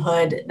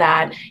likelihood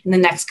that in the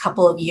next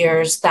couple of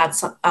years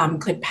that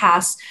could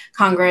pass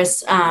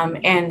Congress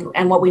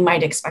and what we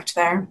might expect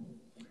there?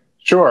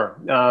 Sure.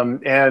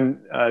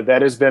 And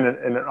that has been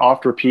an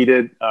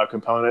oft-repeated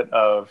component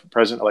of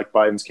President-elect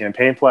Biden's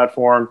campaign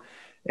platform.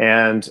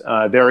 And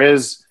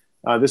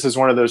this is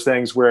one of those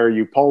things where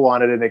you poll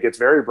on it and it gets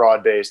very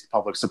broad-based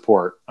public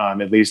support,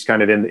 at least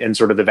kind of in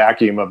sort of the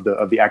vacuum of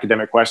the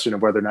academic question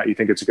of whether or not you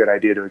think it's a good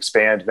idea to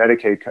expand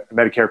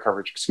Medicare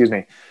coverage.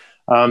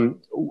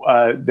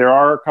 There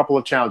are a couple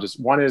of challenges.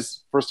 One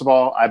is, first of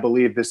all, I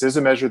believe this is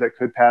a measure that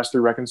could pass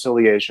through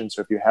reconciliation.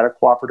 So if you had a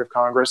cooperative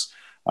Congress,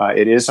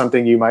 it is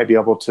something you might be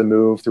able to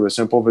move through a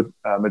simple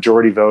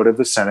majority vote of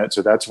the Senate.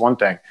 So that's one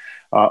thing.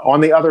 On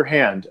the other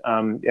hand,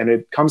 and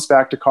it comes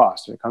back to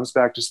cost, and it comes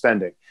back to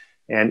spending.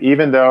 And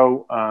even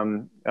though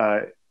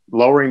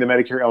lowering the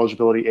Medicare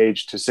eligibility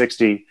age to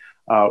 60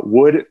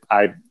 would,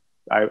 I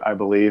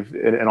believe,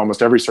 in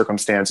almost every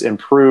circumstance,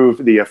 improve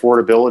the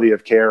affordability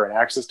of care and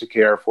access to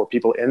care for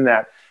people in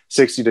that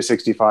 60 to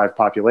 65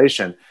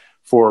 population,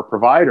 for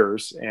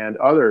providers and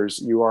others,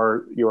 you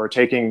are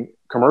taking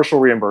commercial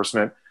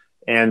reimbursement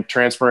and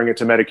transferring it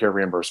to Medicare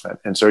reimbursement.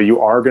 And so you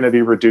are going to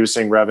be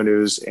reducing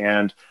revenues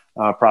and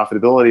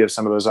profitability of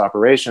some of those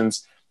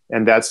operations.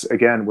 And that's,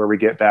 again, where we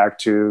get back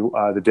to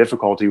the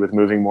difficulty with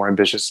moving more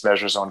ambitious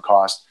measures on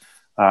cost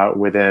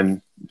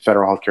within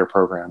federal healthcare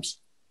programs.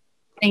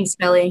 Thanks,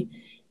 Billy.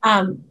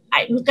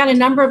 We've got a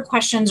number of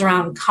questions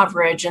around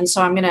coverage, and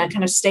so I'm going to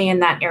kind of stay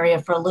in that area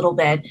for a little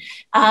bit.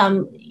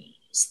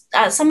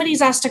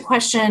 Somebody's asked a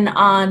question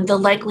on the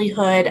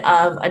likelihood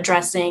of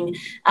addressing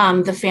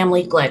the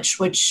family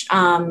glitch, which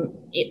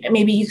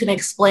maybe you can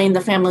explain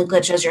the family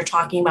glitch as you're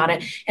talking about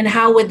it, and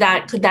how could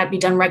that be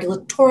done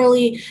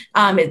regulatorily?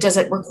 Does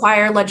it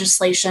require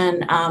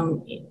legislation?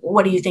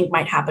 What do you think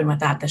might happen with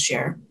that this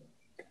year?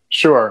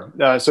 Sure.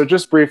 So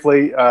just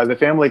briefly, the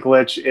family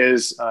glitch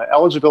is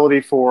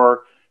eligibility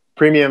for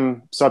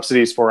premium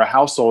subsidies for a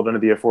household under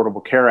the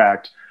Affordable Care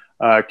Act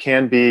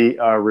can be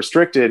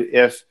restricted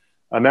if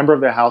a member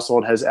of the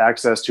household has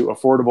access to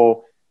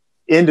affordable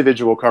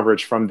individual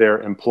coverage from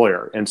their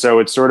employer. And so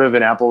it's sort of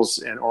an apples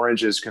and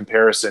oranges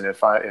comparison.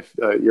 If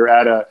you're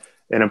at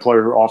an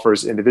employer who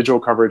offers individual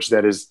coverage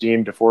that is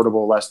deemed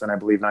affordable, less than, I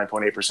believe,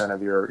 9.8%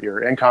 of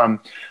your income,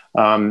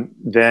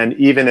 then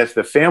even if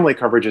the family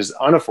coverage is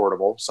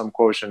unaffordable, some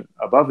quotient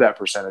above that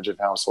percentage of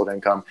household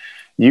income,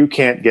 you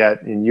can't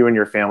get, and you and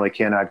your family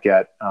cannot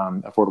get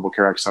Affordable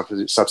Care Act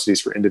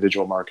subsidies for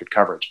individual market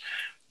coverage.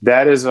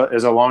 That is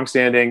a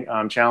longstanding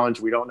challenge.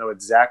 We don't know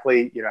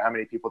exactly, how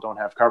many people don't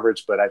have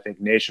coverage, but I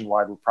think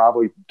nationwide we're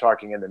probably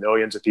talking in the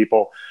millions of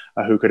people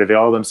who could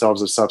avail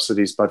themselves of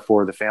subsidies, but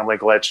for the family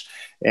glitch.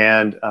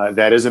 And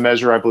that is a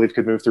measure I believe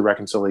could move through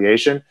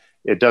reconciliation.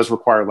 It does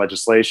require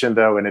legislation,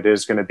 though, and it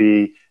is going to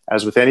be,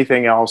 as with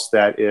anything else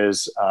that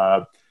is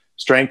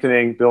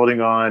strengthening,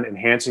 building on,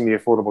 enhancing the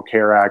Affordable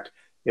Care Act,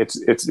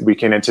 we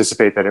can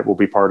anticipate that it will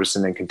be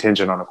partisan and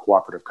contingent on a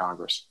cooperative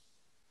Congress.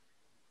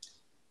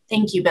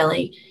 Thank you,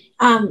 Billy.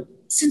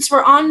 Since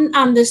we're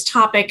on this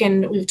topic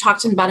and we've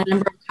talked about a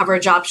number of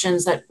coverage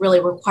options that really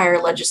require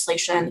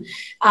legislation,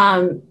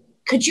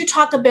 could you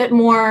talk a bit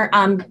more,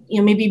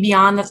 maybe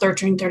beyond the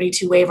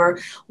 1332 waiver?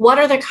 What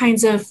are the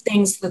kinds of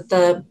things that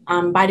the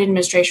Biden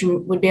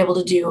administration would be able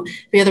to do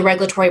via the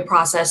regulatory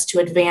process to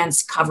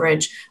advance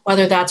coverage,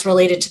 whether that's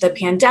related to the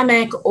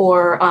pandemic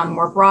or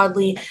more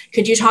broadly?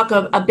 Could you talk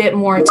a bit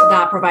more to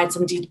that, provide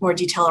some more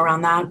detail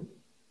around that?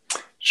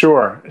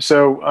 Sure.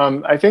 So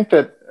I think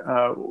that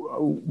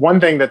one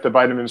thing that the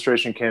Biden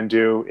administration can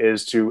do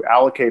is to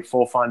allocate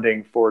full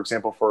funding, for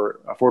example, for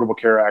Affordable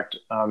Care Act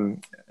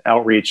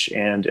outreach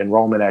and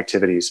enrollment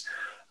activities.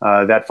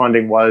 That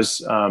funding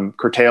was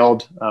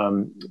curtailed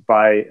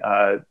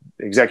by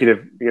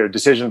executive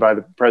decision by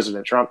the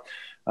President Trump.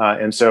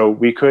 And so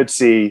we could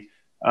see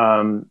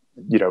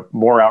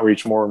more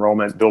outreach, more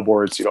enrollment,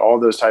 billboards, all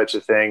those types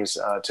of things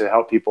to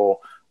help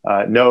people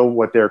know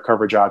what their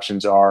coverage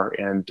options are,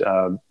 and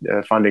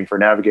funding for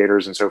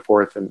navigators and so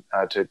forth, and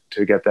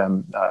to get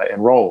them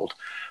enrolled.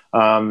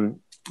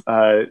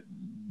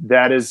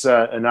 That is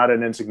not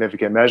an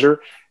insignificant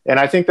measure. And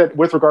I think that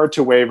with regard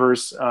to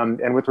waivers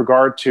and with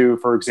regard to,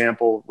 for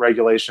example,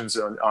 regulations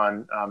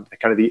on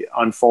kind of the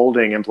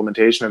unfolding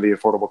implementation of the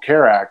Affordable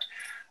Care Act,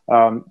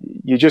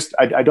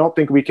 I don't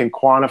think we can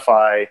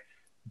quantify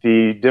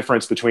the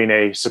difference between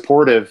a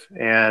supportive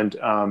and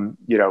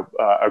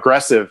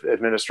aggressive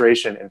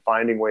administration in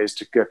finding ways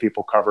to get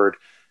people covered,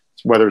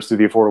 whether it's through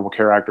the Affordable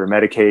Care Act or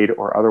Medicaid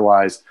or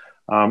otherwise,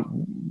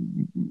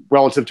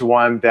 relative to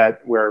one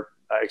where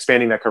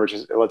expanding that coverage,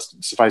 let's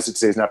suffice it to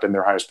say, has not been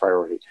their highest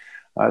priority.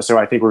 So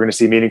I think we're going to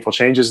see meaningful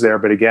changes there.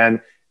 But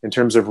again, in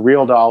terms of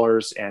real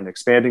dollars and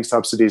expanding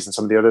subsidies and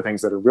some of the other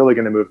things that are really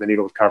going to move the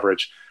needle with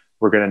coverage,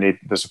 we're going to need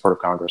the support of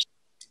Congress.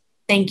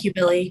 Thank you,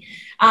 Billy.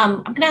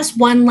 I'm going to ask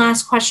one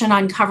last question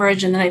on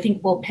coverage, and then I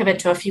think we'll pivot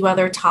to a few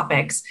other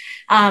topics.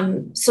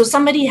 So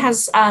somebody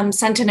has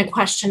sent in a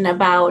question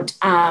about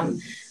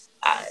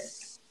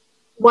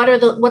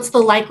what's the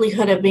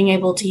likelihood of being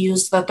able to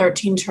use the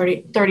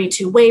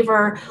 1332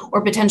 waiver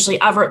or potentially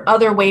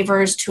other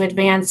waivers to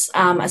advance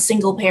a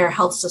single-payer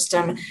health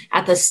system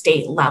at the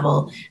state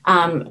level.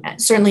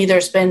 Certainly,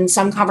 there's been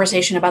some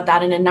conversation about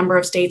that in a number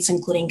of states,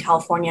 including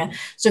California.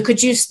 So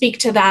could you speak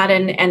to that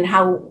and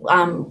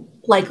how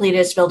likely it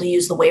is to be able to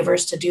use the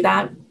waivers to do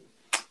that?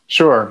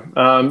 Sure.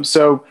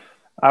 So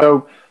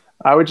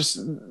I would just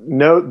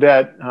note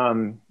that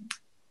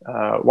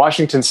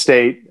Washington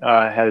State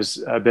has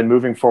been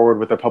moving forward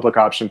with a public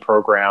option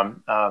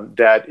program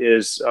that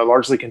is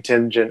largely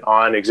contingent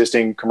on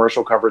existing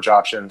commercial coverage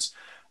options.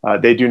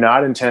 They do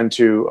not intend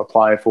to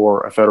apply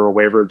for a federal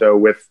waiver, though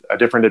with a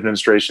different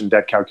administration,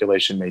 that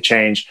calculation may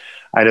change.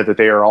 I know that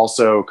they are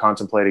also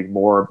contemplating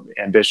more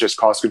ambitious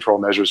cost control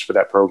measures for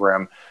that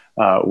program,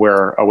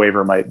 where a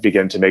waiver might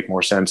begin to make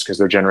more sense because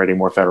they're generating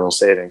more federal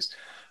savings.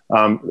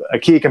 A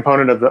key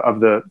component of the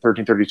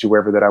 1332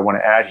 waiver that I want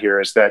to add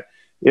here is that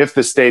if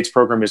the state's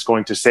program is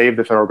going to save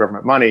the federal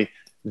government money,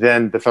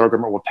 then the federal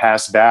government will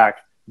pass back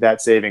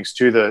that savings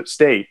to the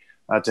state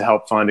to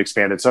help fund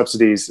expanded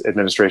subsidies,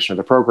 administration of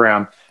the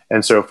program,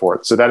 and so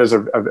forth. So that is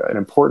an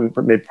important,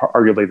 maybe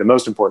arguably the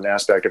most important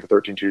aspect of a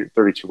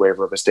 1332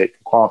 waiver of a state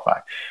can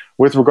qualify.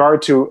 With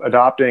regard to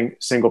adopting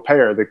single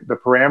payer, the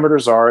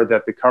parameters are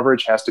that the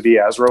coverage has to be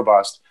as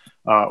robust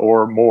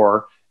or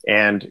more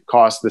and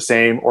cost the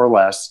same or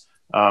less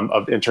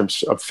in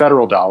terms of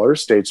federal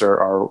dollars. States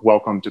are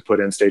welcome to put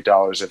in state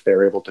dollars if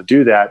they're able to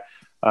do that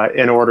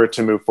in order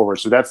to move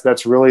forward. So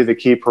that's really the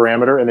key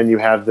parameter. And then you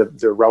have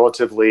the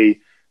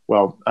relatively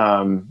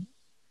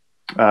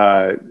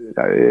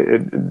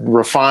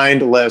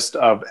refined list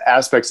of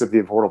aspects of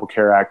the Affordable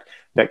Care Act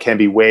that can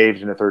be waived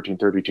in a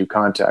 1332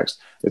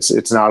 context.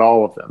 It's not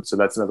all of them. So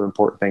that's another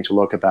important thing to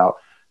look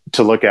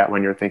at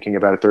when you're thinking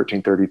about a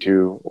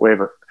 1332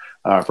 waiver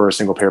for a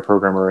single payer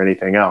program or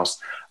anything else.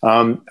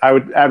 I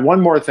would add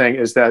one more thing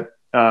is that,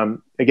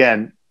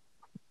 again,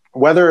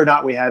 whether or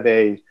not we have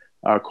a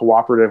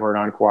cooperative or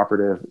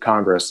non-cooperative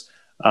Congress,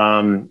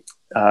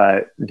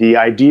 the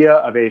idea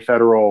of a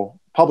federal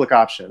public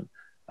option,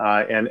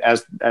 and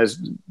as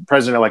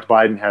President-elect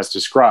Biden has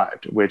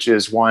described, which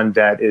is one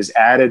that is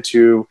added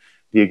to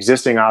the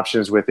existing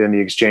options within the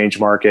exchange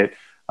market,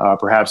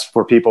 perhaps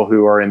for people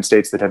who are in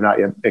states that have not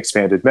yet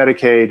expanded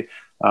Medicaid.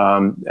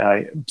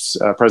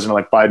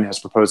 President-elect Biden has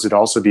proposed it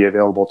also be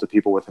available to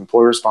people with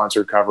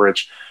employer-sponsored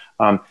coverage.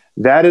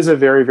 That is a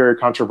very, very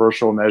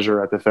controversial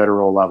measure at the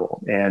federal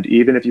level. And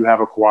even if you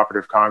have a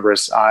cooperative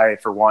Congress, I,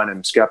 for one,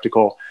 am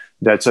skeptical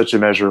that such a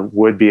measure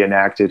would be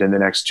enacted in the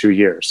next 2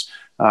 years.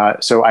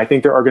 So I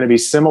think there are going to be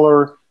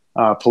similar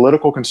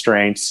political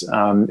constraints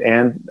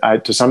and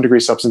to some degree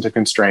substantive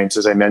constraints,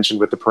 as I mentioned,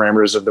 with the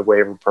parameters of the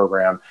waiver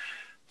program,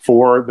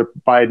 for the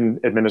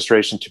Biden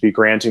administration to be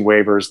granting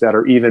waivers that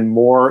are even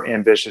more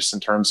ambitious in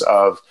terms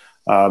of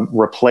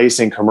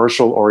replacing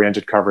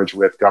commercial-oriented coverage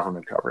with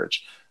government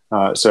coverage.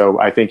 So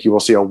I think you will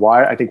see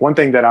I think one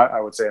thing that I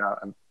would say,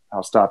 and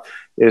I'll stop,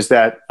 is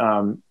that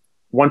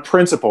one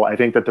principle I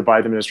think that the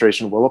Biden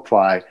administration will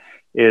apply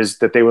is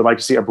that they would like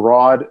to see a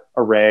broad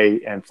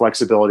array and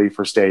flexibility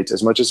for states,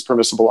 as much as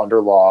permissible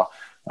under law,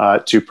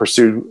 to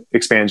pursue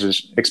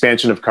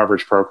expansion of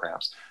coverage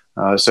programs.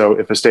 So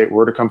if a state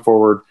were to come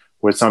forward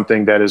with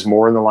something that is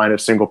more in the line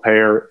of single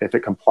payer, if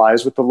it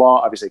complies with the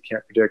law, obviously I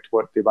can't predict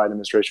what the Biden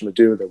administration would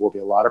do. There will be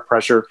a lot of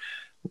pressure.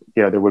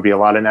 There would be a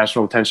lot of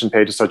national attention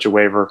paid to such a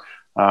waiver.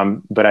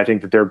 But I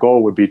think that their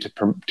goal would be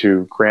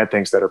to grant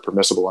things that are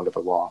permissible under the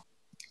law.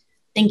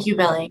 Thank you,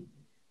 Billy.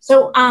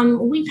 So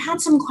we've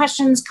had some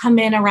questions come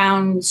in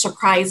around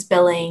surprise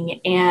billing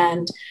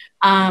and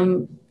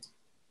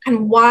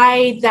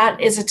why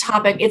that is a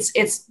topic.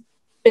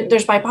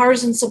 There's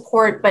bipartisan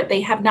support, but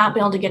they have not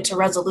been able to get to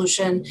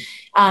resolution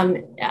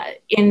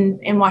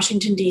in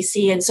Washington,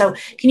 D.C. And so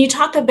can you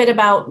talk a bit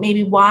about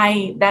maybe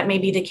why that may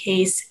be the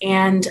case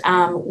and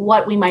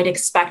what we might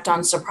expect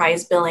on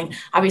surprise billing?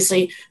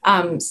 Obviously,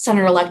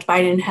 Senator-elect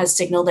Biden has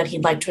signaled that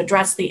he'd like to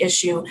address the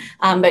issue,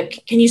 but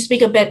can you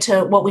speak a bit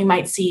to what we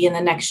might see in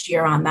the next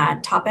year on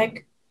that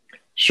topic?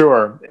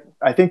 Sure.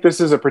 I think this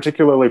is a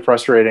particularly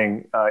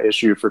frustrating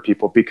issue for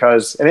people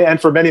because, and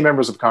for many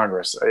members of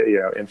Congress,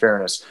 in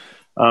fairness,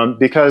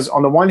 because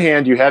on the one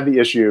hand, you have the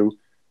issue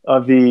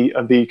of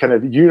the kind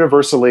of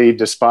universally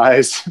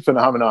despised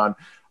phenomenon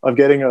of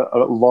getting a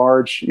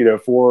large, 4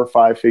 or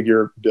 5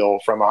 figure bill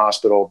from a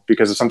hospital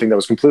because of something that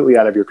was completely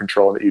out of your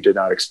control that you did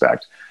not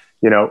expect.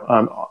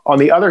 On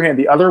the other hand,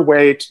 the other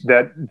way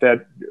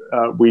that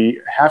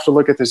we have to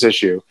look at this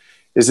issue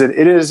is that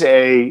it is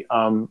a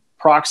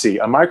proxy,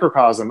 a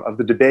microcosm of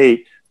the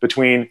debate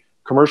between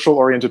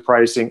commercial-oriented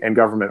pricing and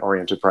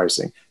government-oriented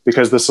pricing,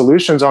 because the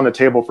solutions on the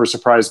table for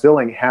surprise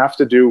billing have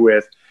to do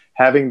with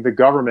having the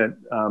government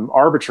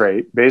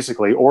arbitrate,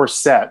 basically, or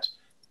set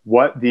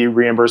what the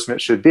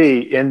reimbursement should be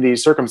in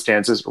these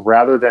circumstances,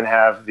 rather than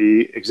have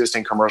the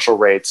existing commercial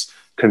rates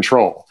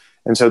control.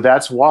 And so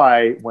that's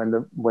why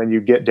when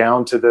you get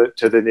down to the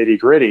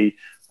nitty-gritty,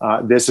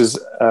 this is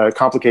a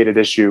complicated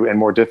issue and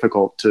more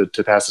difficult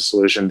to pass a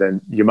solution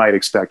than you might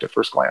expect at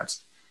first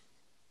glance.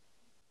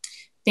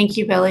 Thank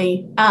you,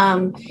 Billy.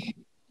 A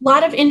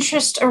lot of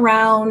interest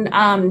around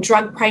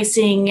drug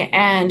pricing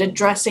and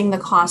addressing the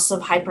costs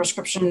of high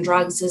prescription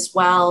drugs as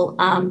well.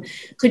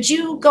 Could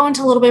you go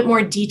into a little bit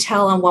more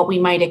detail on what we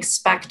might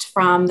expect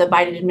from the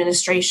Biden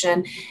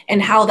administration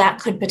and how that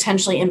could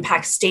potentially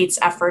impact states'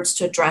 efforts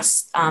to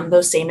address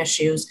those same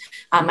issues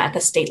at the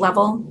state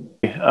level?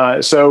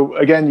 So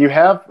again, you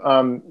have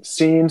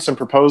seen some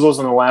proposals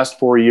in the last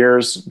 4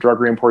 years. Drug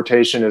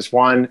reimportation is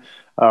one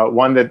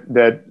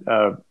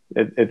that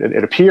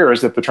it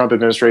appears that the Trump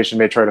administration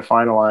may try to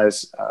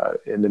finalize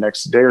in the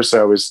next day or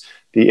so is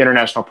the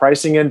International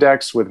Pricing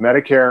Index with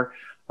Medicare,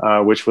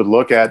 which would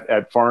look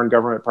at foreign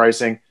government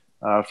pricing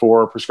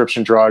for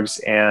prescription drugs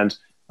and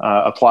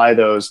apply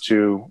those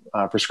to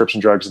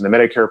prescription drugs in the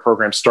Medicare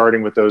program,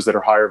 starting with those that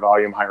are higher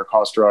volume, higher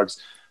cost drugs,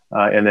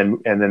 and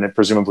then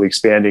presumably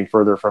expanding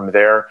further from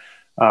there.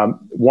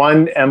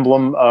 One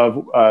emblem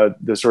of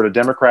the sort of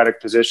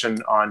Democratic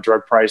position on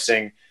drug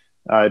pricing,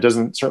 it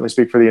doesn't certainly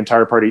speak for the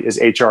entire party, is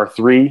H.R.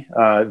 3,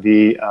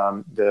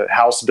 the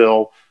House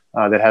bill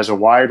that has a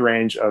wide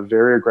range of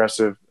very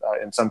aggressive,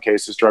 in some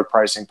cases, drug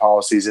pricing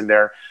policies in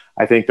there.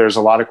 I think there's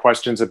a lot of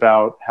questions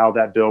about how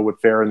that bill would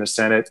fare in the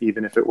Senate,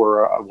 even if it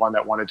were one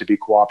that wanted to be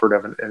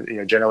cooperative,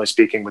 and generally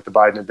speaking, with the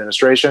Biden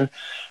administration.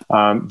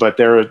 But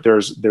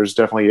there's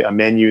definitely a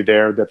menu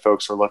there that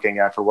folks are looking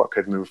at for what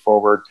could move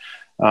forward.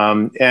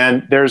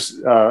 And there's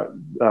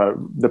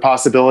the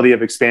possibility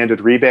of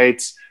expanded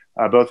rebates,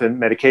 both in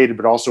Medicaid,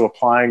 but also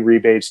applying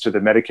rebates to the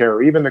Medicare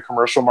or even the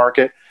commercial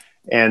market.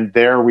 And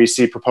there we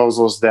see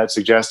proposals that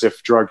suggest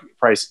if drug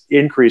price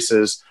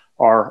increases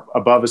are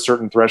above a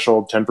certain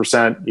threshold,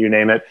 10%, you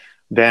name it,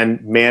 then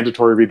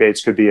mandatory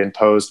rebates could be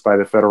imposed by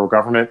the federal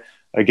government.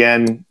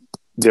 Again,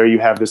 there you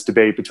have this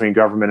debate between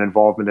government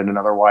involvement in an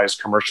otherwise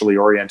commercially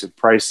oriented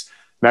price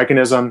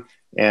mechanism,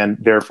 and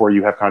therefore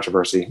you have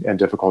controversy and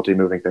difficulty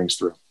moving things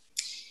through.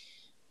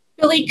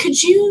 Billy,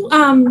 could you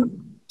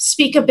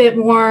speak a bit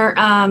more?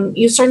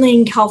 Certainly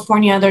in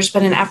California, there's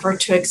been an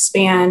effort to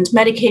expand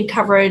Medicaid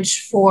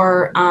coverage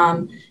for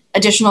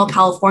additional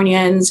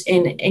Californians,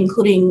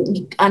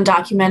 including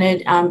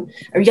undocumented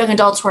or young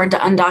adults who are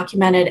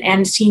undocumented,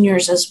 and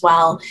seniors as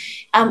well.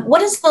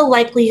 What is the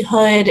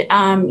likelihood?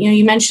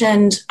 You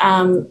mentioned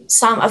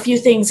a few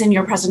things in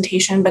your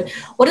presentation, but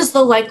what is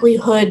the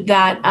likelihood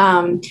that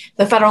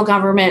the federal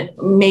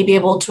government may be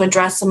able to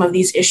address some of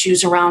these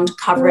issues around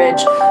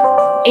coverage,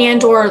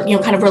 and or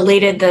kind of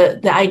related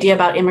the idea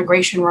about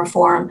immigration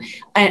reform?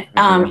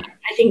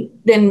 I think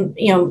then,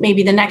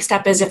 maybe the next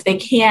step is, if they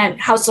can't,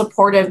 how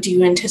supportive do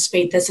you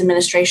anticipate this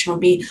administration will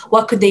be?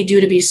 What could they do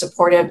to be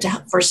supportive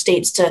for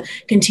states to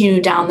continue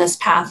down this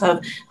path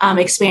of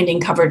expanding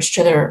coverage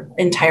to their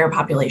entire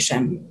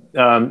population?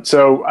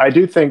 So I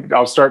do think,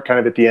 I'll start kind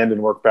of at the end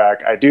and work back.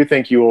 I do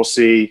think you will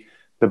see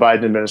the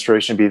Biden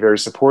administration be very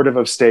supportive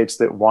of states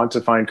that want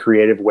to find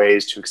creative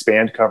ways to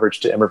expand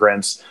coverage to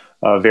immigrants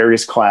of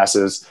various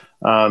classes.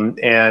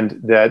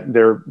 and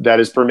that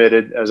is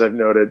permitted, as I've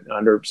noted,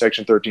 under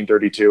Section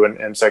 1332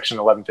 and Section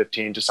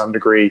 1115 to some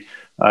degree.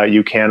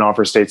 You can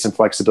offer states some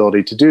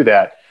flexibility to do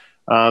that.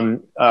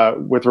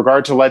 With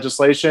regard to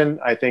legislation,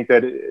 I think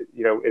that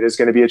it is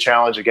going to be a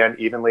challenge, again,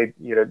 evenly,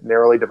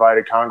 narrowly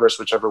divided Congress,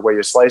 whichever way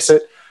you slice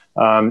it.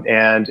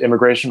 And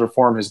immigration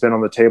reform has been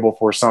on the table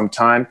for some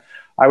time.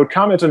 I would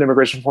comment on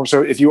immigration reform.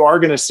 So if you are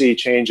going to see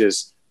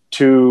changes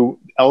to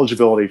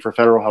eligibility for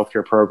federal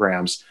healthcare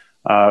programs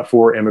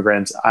for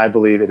immigrants, I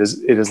believe it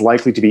is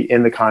likely to be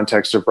in the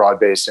context of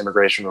broad-based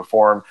immigration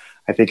reform.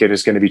 I think it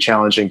is going to be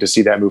challenging to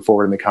see that move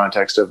forward in the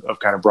context of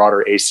kind of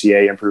broader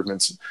ACA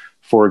improvements,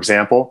 for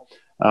example.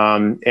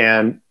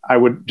 And I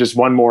would just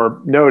one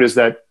more note is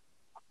that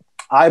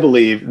I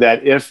believe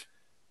that if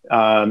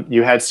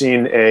you had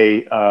seen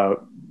a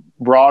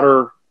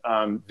broader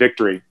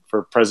victory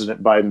for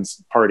President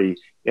Biden's party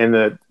in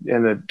the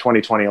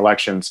 2020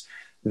 elections,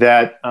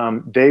 that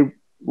they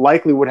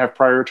likely would have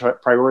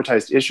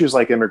prioritized issues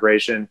like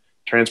immigration,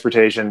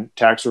 transportation,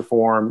 tax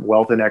reform,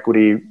 wealth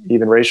inequity,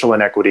 even racial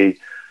inequity,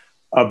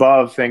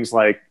 above things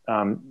like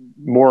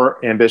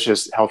more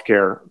ambitious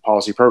healthcare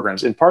policy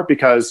programs, in part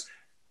because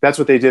that's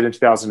what they did in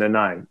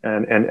 2009.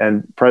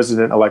 And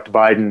President-elect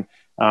Biden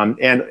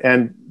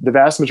and the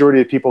vast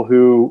majority of people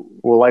who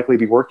will likely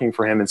be working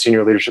for him in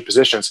senior leadership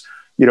positions,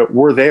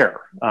 were there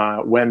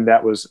when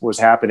that was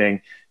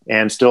happening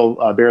and still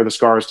bear the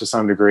scars to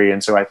some degree.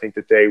 And so I think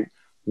that they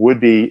would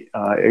be,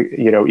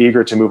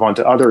 eager to move on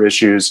to other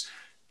issues,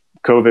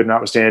 COVID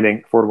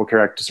notwithstanding, Affordable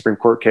Care Act, Supreme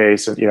Court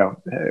case, and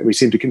we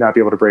seem to not be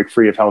able to break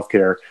free of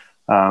healthcare.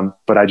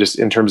 But I just,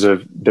 in terms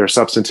of their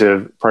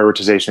substantive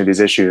prioritization of these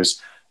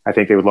issues, I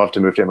think they would love to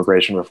move to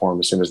immigration reform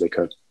as soon as they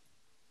could.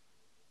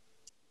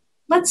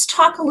 Let's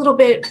talk a little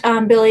bit,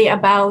 Billy,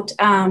 about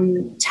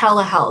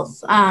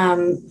telehealth.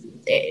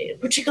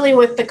 Particularly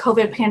with the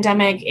COVID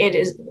pandemic,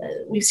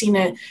 we've seen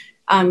a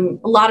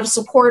lot of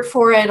support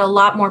for it. A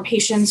lot more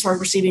patients are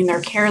receiving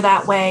their care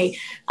that way.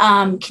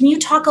 Can you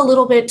talk a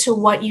little bit to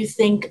what you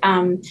think,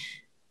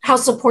 how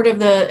supportive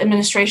the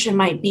administration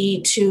might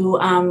be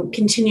to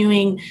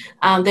continuing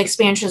the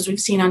expansions we've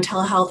seen on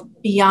telehealth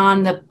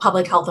beyond the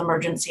public health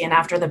emergency and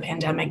after the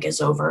pandemic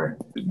is over?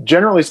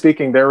 Generally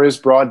speaking, there is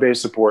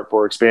broad-based support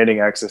for expanding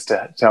access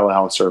to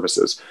telehealth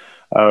services.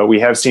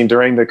 We have seen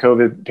during the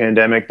COVID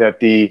pandemic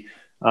that the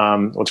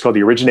what's called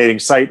the originating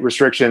site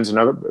restrictions,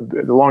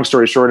 the long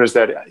story short is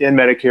that in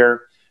Medicare,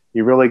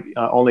 you really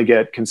only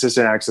get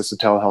consistent access to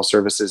telehealth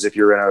services if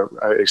you're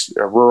in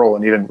a rural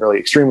and even really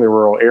extremely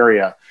rural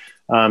area.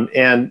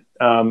 And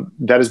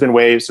that has been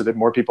waived so that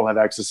more people have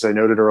access, as I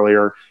noted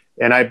earlier.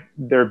 And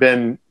there have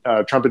been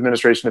Trump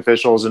administration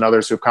officials and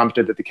others who have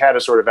commented that the cat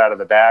is sort of out of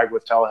the bag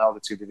with telehealth.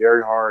 It's going to be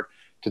very hard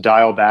to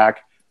dial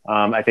back.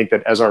 I think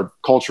that as our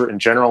culture in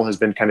general has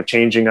been kind of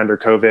changing under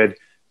COVID,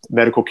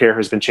 medical care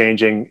has been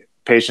changing.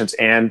 Patients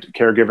and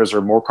caregivers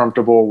are more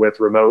comfortable with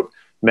remote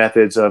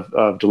methods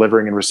of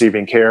delivering and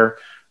receiving care.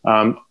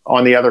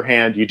 On the other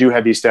hand, you do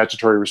have these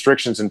statutory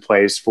restrictions in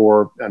place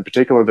for, in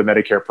particular, the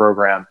Medicare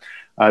program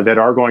that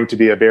are going to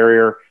be a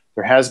barrier.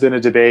 There has been a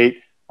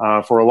debate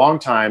for a long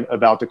time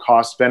about the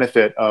cost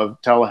benefit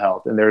of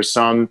telehealth. And there's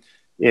some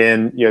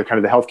in kind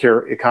of the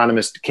healthcare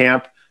economist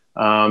camp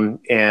and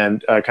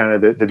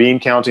kind of the bean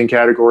counting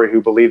category who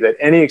believe that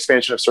any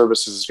expansion of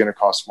services is going to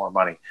cost more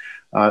money.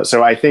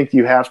 So I think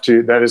there's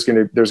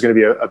going to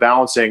be a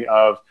balancing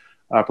of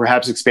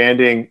perhaps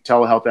expanding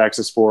telehealth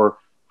access for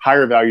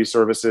higher value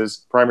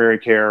services, primary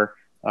care,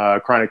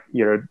 chronic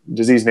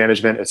disease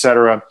management, et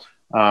cetera,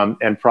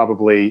 and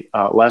probably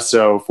less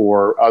so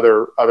for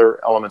other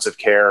elements of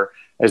care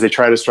as they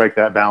try to strike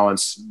that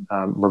balance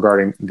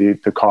regarding the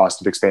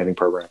cost of expanding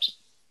programs.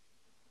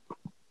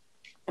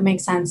 That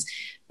makes sense.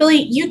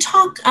 Billy, you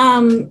talk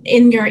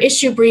in your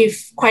issue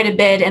brief quite a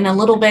bit and a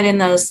little bit in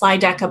the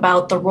slide deck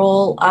about the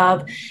role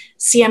of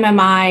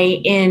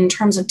CMMI in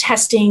terms of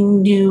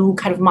testing new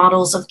kind of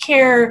models of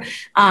care,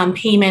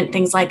 payment,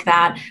 things like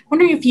that. I'm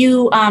wondering if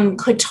you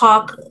could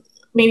talk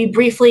maybe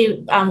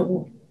briefly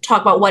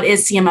talk about what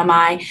is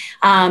CMMI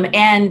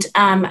and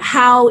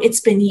how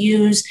it's been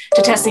used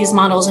to test these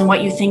models and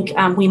what you think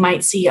we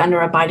might see under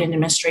a Biden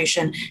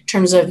administration in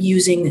terms of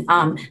using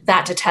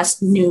that to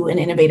test new and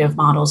innovative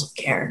models of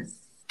care.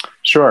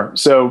 Sure.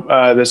 So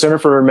the Center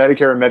for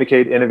Medicare and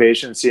Medicaid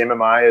Innovation,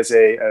 CMMI, is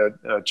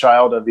a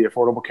child of the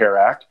Affordable Care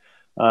Act,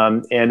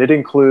 and it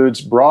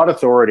includes broad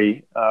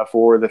authority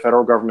for the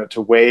federal government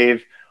to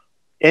waive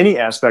any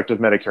aspect of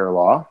Medicare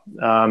law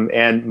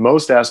and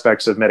most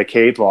aspects of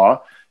Medicaid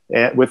law,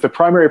 with the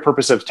primary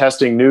purpose of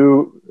testing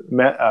new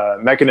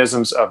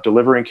mechanisms of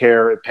delivering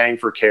care, paying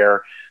for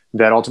care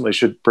that ultimately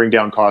should bring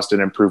down cost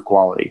and improve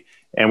quality.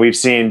 And we've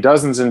seen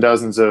dozens and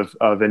dozens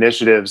of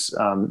initiatives,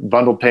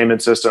 bundled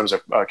payment systems,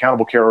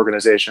 accountable care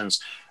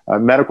organizations,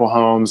 medical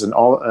homes, and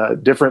all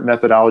different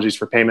methodologies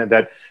for payment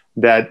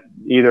that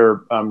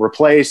either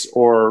replace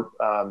or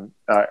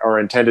are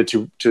intended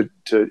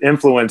to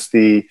influence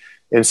the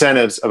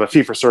incentives of a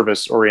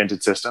fee-for-service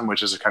oriented system,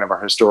 which is a kind of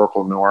our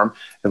historical norm,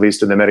 at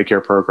least in the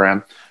Medicare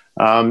program.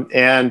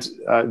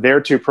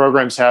 There too,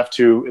 programs have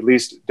to at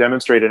least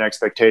demonstrate an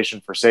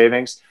expectation for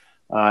savings.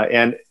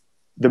 And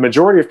the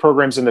majority of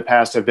programs in the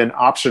past have been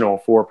optional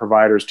for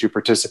providers to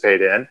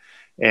participate in.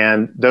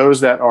 And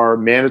those that are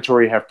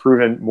mandatory have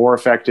proven more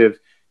effective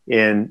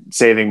in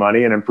saving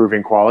money and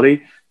improving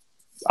quality.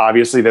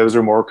 Obviously, those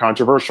are more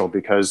controversial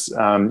because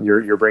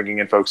you're bringing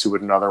in folks who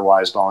wouldn't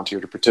otherwise volunteer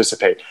to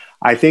participate.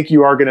 I think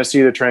you are going to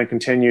see the trend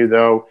continue,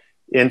 though,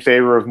 in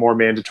favor of more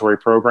mandatory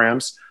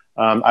programs.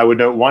 I would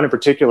note one in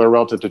particular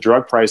relative to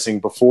drug pricing.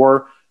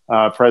 Before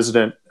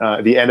the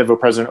end of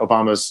President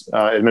Obama's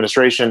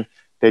administration,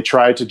 they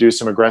tried to do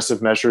some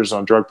aggressive measures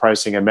on drug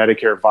pricing and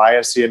Medicare via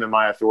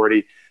CMMI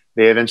authority.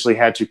 They eventually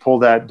had to pull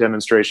that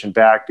demonstration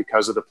back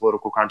because of the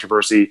political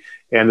controversy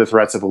and the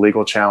threats of a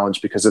legal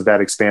challenge because of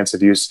that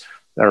expansive use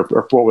or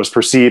what was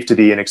perceived to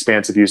be an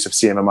expansive use of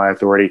CMMI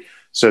authority.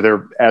 So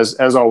there, as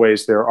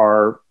always, there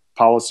are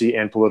policy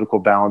and political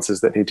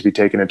balances that need to be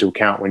taken into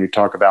account when you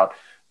talk about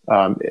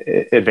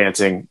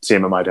advancing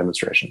CMMI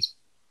demonstrations.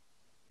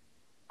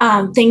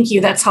 Thank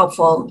you. That's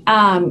helpful.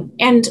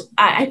 And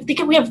I think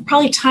we have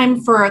probably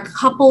time for a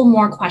couple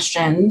more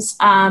questions.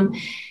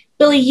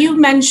 Billy, you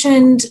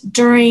mentioned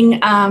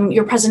during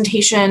your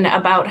presentation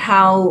about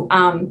how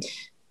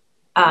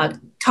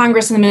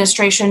Congress and the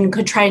administration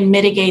could try and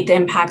mitigate the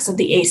impacts of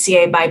the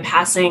ACA by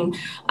passing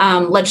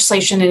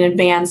legislation in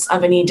advance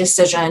of any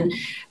decision.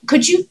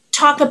 Could you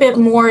talk a bit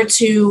more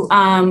to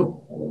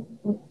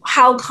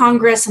how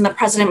Congress and the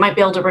president might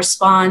be able to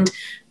respond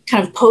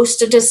kind of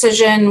post a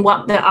decision,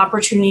 what the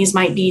opportunities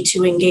might be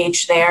to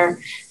engage there,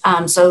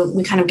 so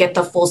we kind of get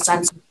the full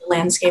sense of the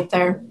landscape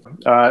there?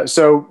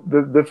 So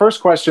the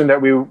first question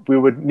that we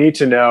would need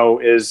to know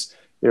is,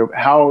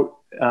 how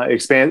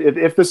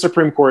if the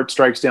Supreme Court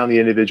strikes down the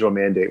individual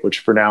mandate, which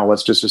for now,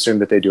 let's just assume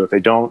that they do. If they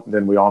don't,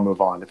 then we all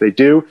move on. If they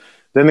do,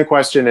 then the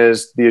question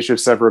is the issue of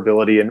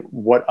severability and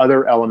what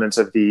other elements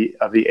of the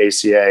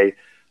ACA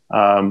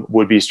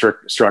would be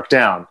struck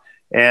down.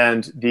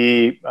 And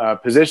the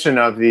position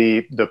of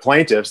the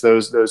plaintiffs,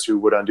 those who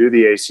would undo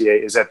the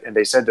ACA, is that, and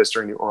they said this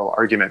during the oral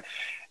argument,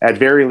 at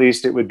very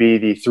least, it would be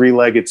the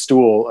three-legged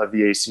stool of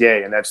the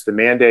ACA, and that's the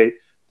mandate,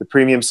 the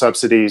premium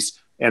subsidies,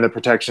 and the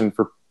protection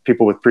for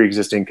people with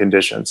pre-existing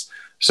conditions.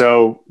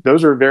 So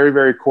those are very,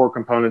 very core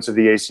components of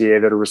the ACA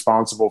that are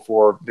responsible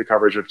for the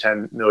coverage of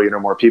 10 million or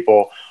more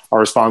people, are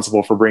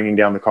responsible for bringing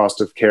down the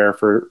cost of care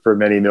for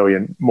many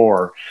million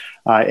more.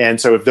 And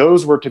so if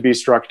those were to be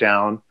struck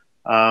down,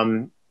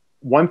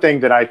 one thing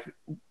that I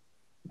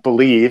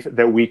believe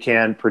that we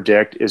can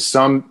predict is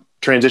some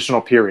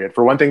transitional period.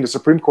 For one thing, the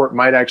Supreme Court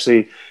might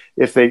actually,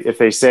 if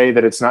they say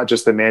that it's not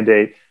just the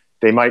mandate,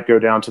 they might go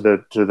down to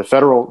the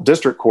federal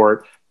district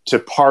court to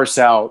parse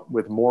out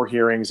with more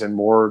hearings and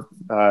more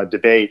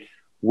debate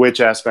which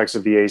aspects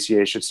of the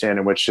ACA should stand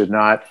and which should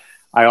not.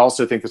 I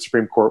also think the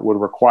Supreme Court would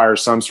require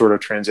some sort of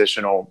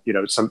transitional,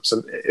 some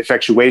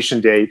effectuation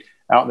date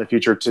out in the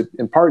future to,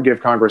 in part, give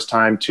Congress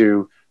time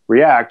to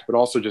react, but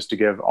also just to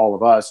give all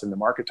of us in the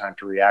market time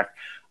to react.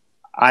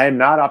 I am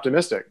not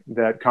optimistic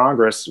that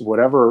Congress,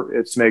 whatever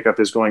its makeup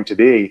is going to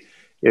be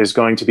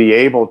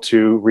able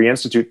to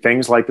reinstitute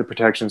things like the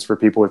protections for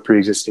people with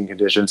pre-existing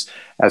conditions,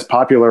 as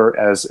popular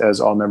as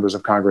all members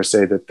of Congress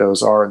say that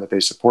those are and that they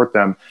support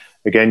them.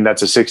 Again,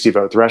 that's a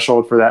 60-vote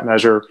threshold for that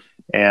measure.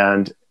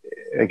 And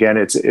again,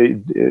 it's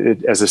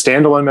as a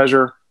standalone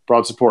measure,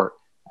 broad support.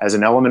 As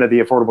an element of the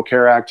Affordable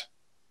Care Act,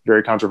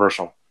 very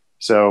controversial.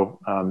 So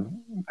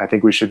I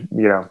think we should,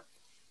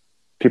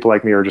 people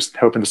like me are just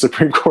hoping the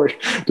Supreme Court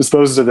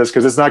disposes of this,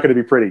 because it's not going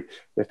to be pretty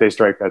if they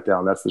strike that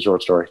down. That's the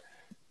short story.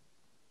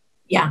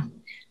 Yeah,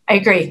 I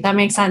agree. That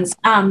makes sense.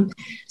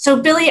 So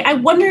Billy, I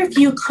wonder if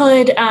you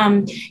could,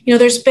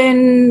 there's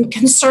been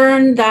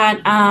concern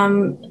that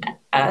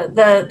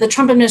the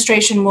Trump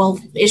administration will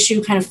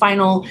issue kind of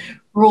final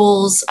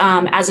rules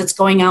as it's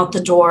going out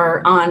the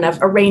door on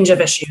a range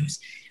of issues.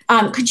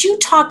 Could you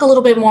talk a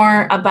little bit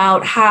more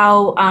about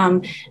how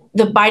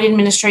the Biden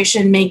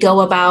administration may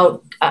go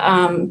about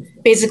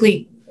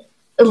basically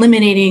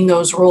eliminating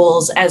those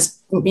rules as,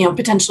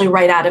 potentially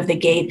right out of the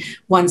gate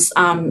once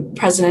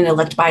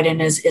President-elect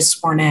Biden is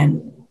sworn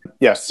in?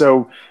 Yes.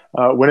 So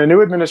when a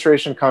new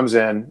administration comes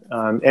in,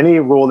 any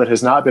rule that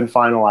has not been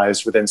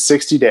finalized within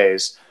 60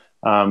 days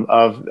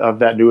of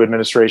that new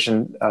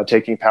administration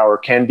taking power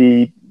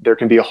there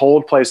can be a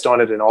hold placed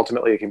on it, and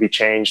ultimately it can be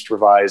changed,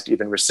 revised,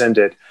 even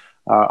rescinded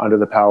under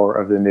the power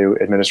of the new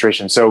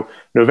administration. So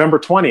November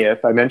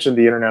 20th, I mentioned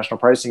the International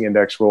Pricing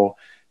Index rule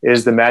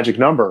is the magic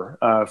number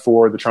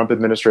for the Trump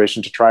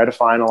administration to try to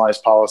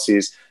finalize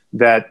policies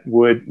that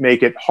would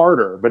make it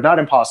harder, but not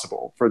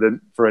impossible,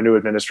 for a new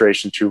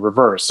administration to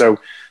reverse. So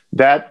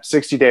that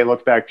 60-day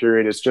look-back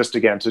period is just,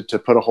 again, to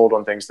put a hold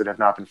on things that have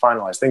not been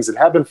finalized. Things that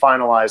have been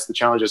finalized, the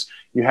challenge is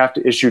you have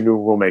to issue new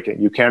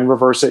rulemaking. You can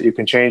reverse it, you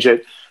can change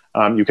it.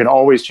 You can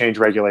always change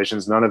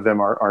regulations. None of them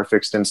are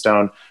fixed in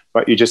stone,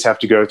 but you just have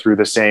to go through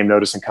the same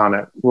notice and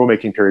comment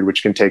rulemaking period,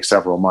 which can take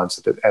several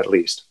months at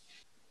least.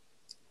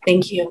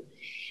 Thank you.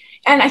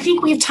 And I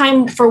think we have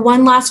time for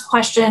one last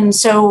question.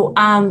 So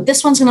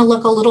this one's going to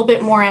look a little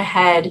bit more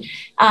ahead.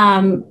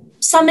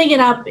 Summing it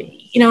up,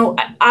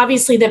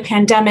 obviously the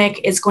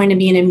pandemic is going to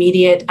be an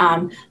immediate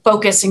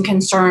focus and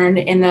concern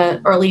in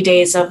the early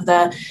days of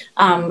the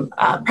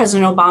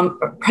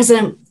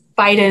President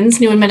Biden's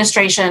new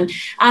administration.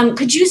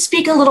 Could you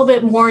speak a little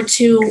bit more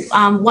to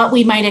what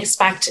we might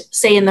expect,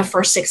 say, in the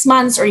first 6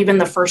 months or even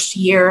the first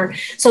year?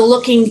 So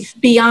looking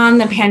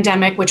beyond the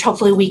pandemic, which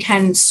hopefully we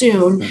can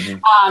soon,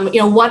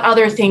 what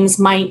other things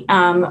might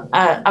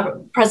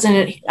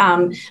President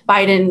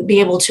Biden be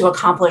able to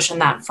accomplish in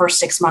that first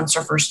 6 months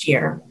or first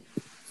year?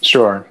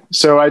 Sure.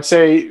 So I'd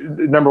say,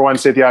 number one,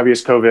 state the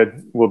obvious,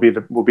 COVID will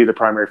be the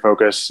primary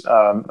focus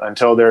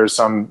until there's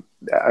some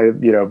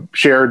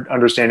shared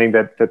understanding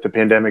that the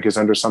pandemic is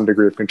under some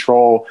degree of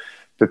control,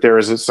 that there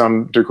is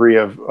some degree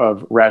of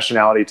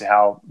rationality to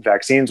how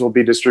vaccines will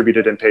be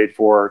distributed and paid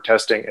for,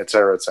 testing, et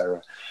cetera, et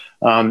cetera.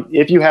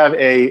 If you have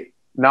a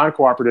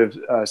non-cooperative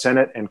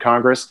Senate and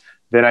Congress,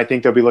 then I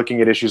think they'll be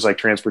looking at issues like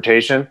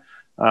transportation.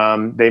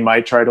 They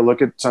might try to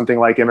look at something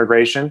like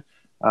immigration.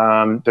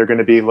 They're going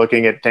to be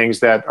looking at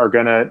things that are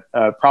going to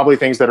probably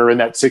things that are in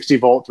that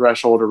 60-volt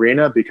threshold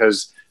arena,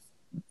 because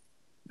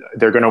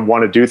they're going to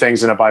want to do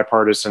things in a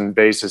bipartisan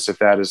basis if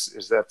that's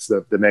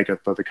the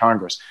makeup of the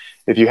Congress.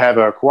 If you have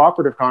a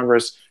cooperative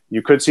Congress,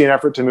 you could see an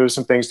effort to move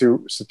some things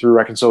through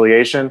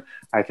reconciliation.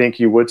 I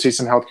think you would see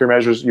some healthcare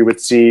measures. You would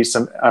see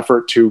some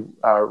effort to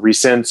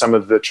rescind some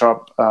of the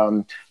Trump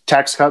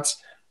tax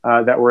cuts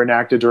that were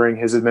enacted during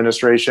his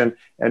administration,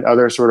 and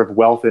other sort of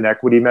wealth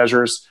inequity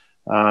measures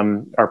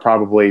are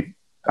probably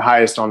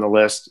highest on the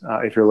list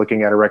if you're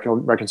looking at a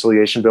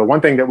reconciliation bill.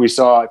 One thing that we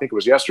saw, I think it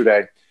was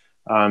yesterday,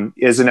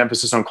 is an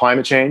emphasis on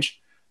climate change.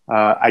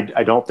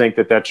 I don't think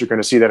that you're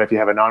going to see that if you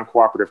have a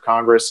non-cooperative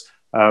Congress,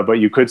 but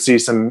you could see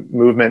some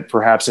movement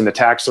perhaps in the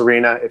tax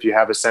arena if you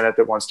have a Senate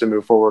that wants to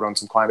move forward on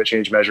some climate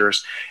change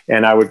measures.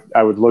 And I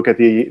would look at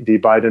the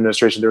Biden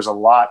administration. There's a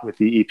lot with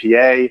the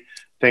EPA,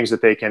 things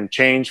that they can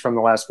change from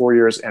the last 4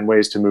 years, and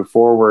ways to move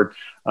forward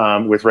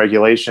with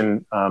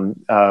regulation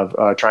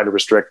of trying to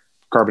restrict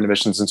carbon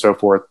emissions and so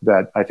forth,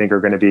 that I think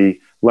are going to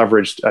be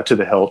leveraged to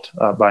the hilt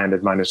by an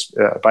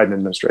Biden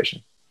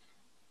administration.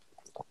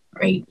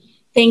 Great.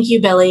 Thank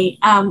you, Billy.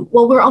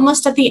 Well, we're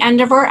almost at the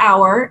end of our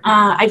hour.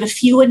 I have a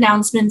few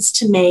announcements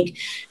to make.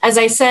 As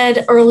I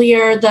said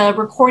earlier, the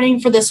recording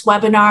for this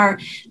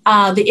webinar,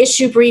 the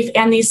issue brief,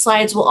 and these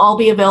slides will all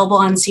be available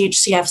on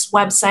CHCF's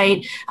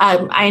website.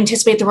 I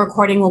anticipate the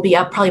recording will be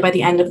up probably by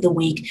the end of the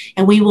week,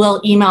 and we will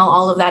email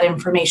all of that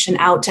information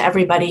out to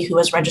everybody who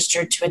is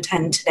registered to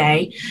attend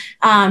today.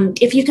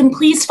 If you can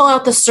please fill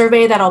out the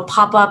survey that'll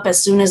pop up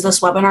as soon as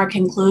this webinar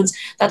concludes,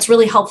 that's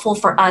really helpful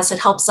for us. It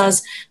helps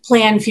us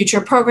plan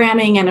future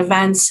programming and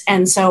events.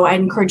 And so I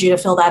encourage you to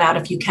fill that out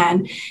if you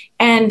can.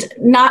 And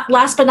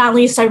last but not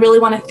least, I really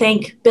want to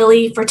thank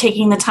Billy for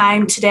taking the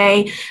time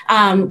today.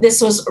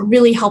 This was a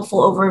really helpful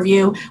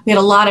overview. We had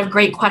a lot of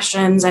great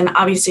questions and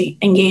obviously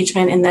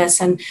engagement in this,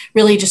 and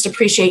really just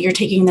appreciate your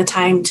taking the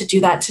time to do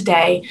that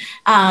today.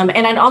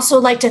 And I'd also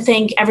like to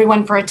thank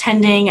everyone for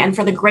attending and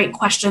for the great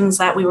questions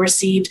that we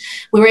received.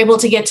 We were able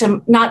to get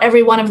to not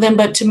every one of them,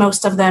 but to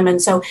most of them.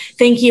 And so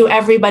thank you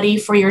everybody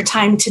for your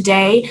time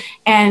today.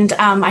 And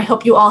I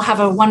hope you all have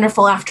a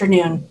wonderful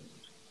afternoon.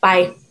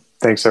 Bye.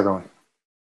 Thanks, everyone.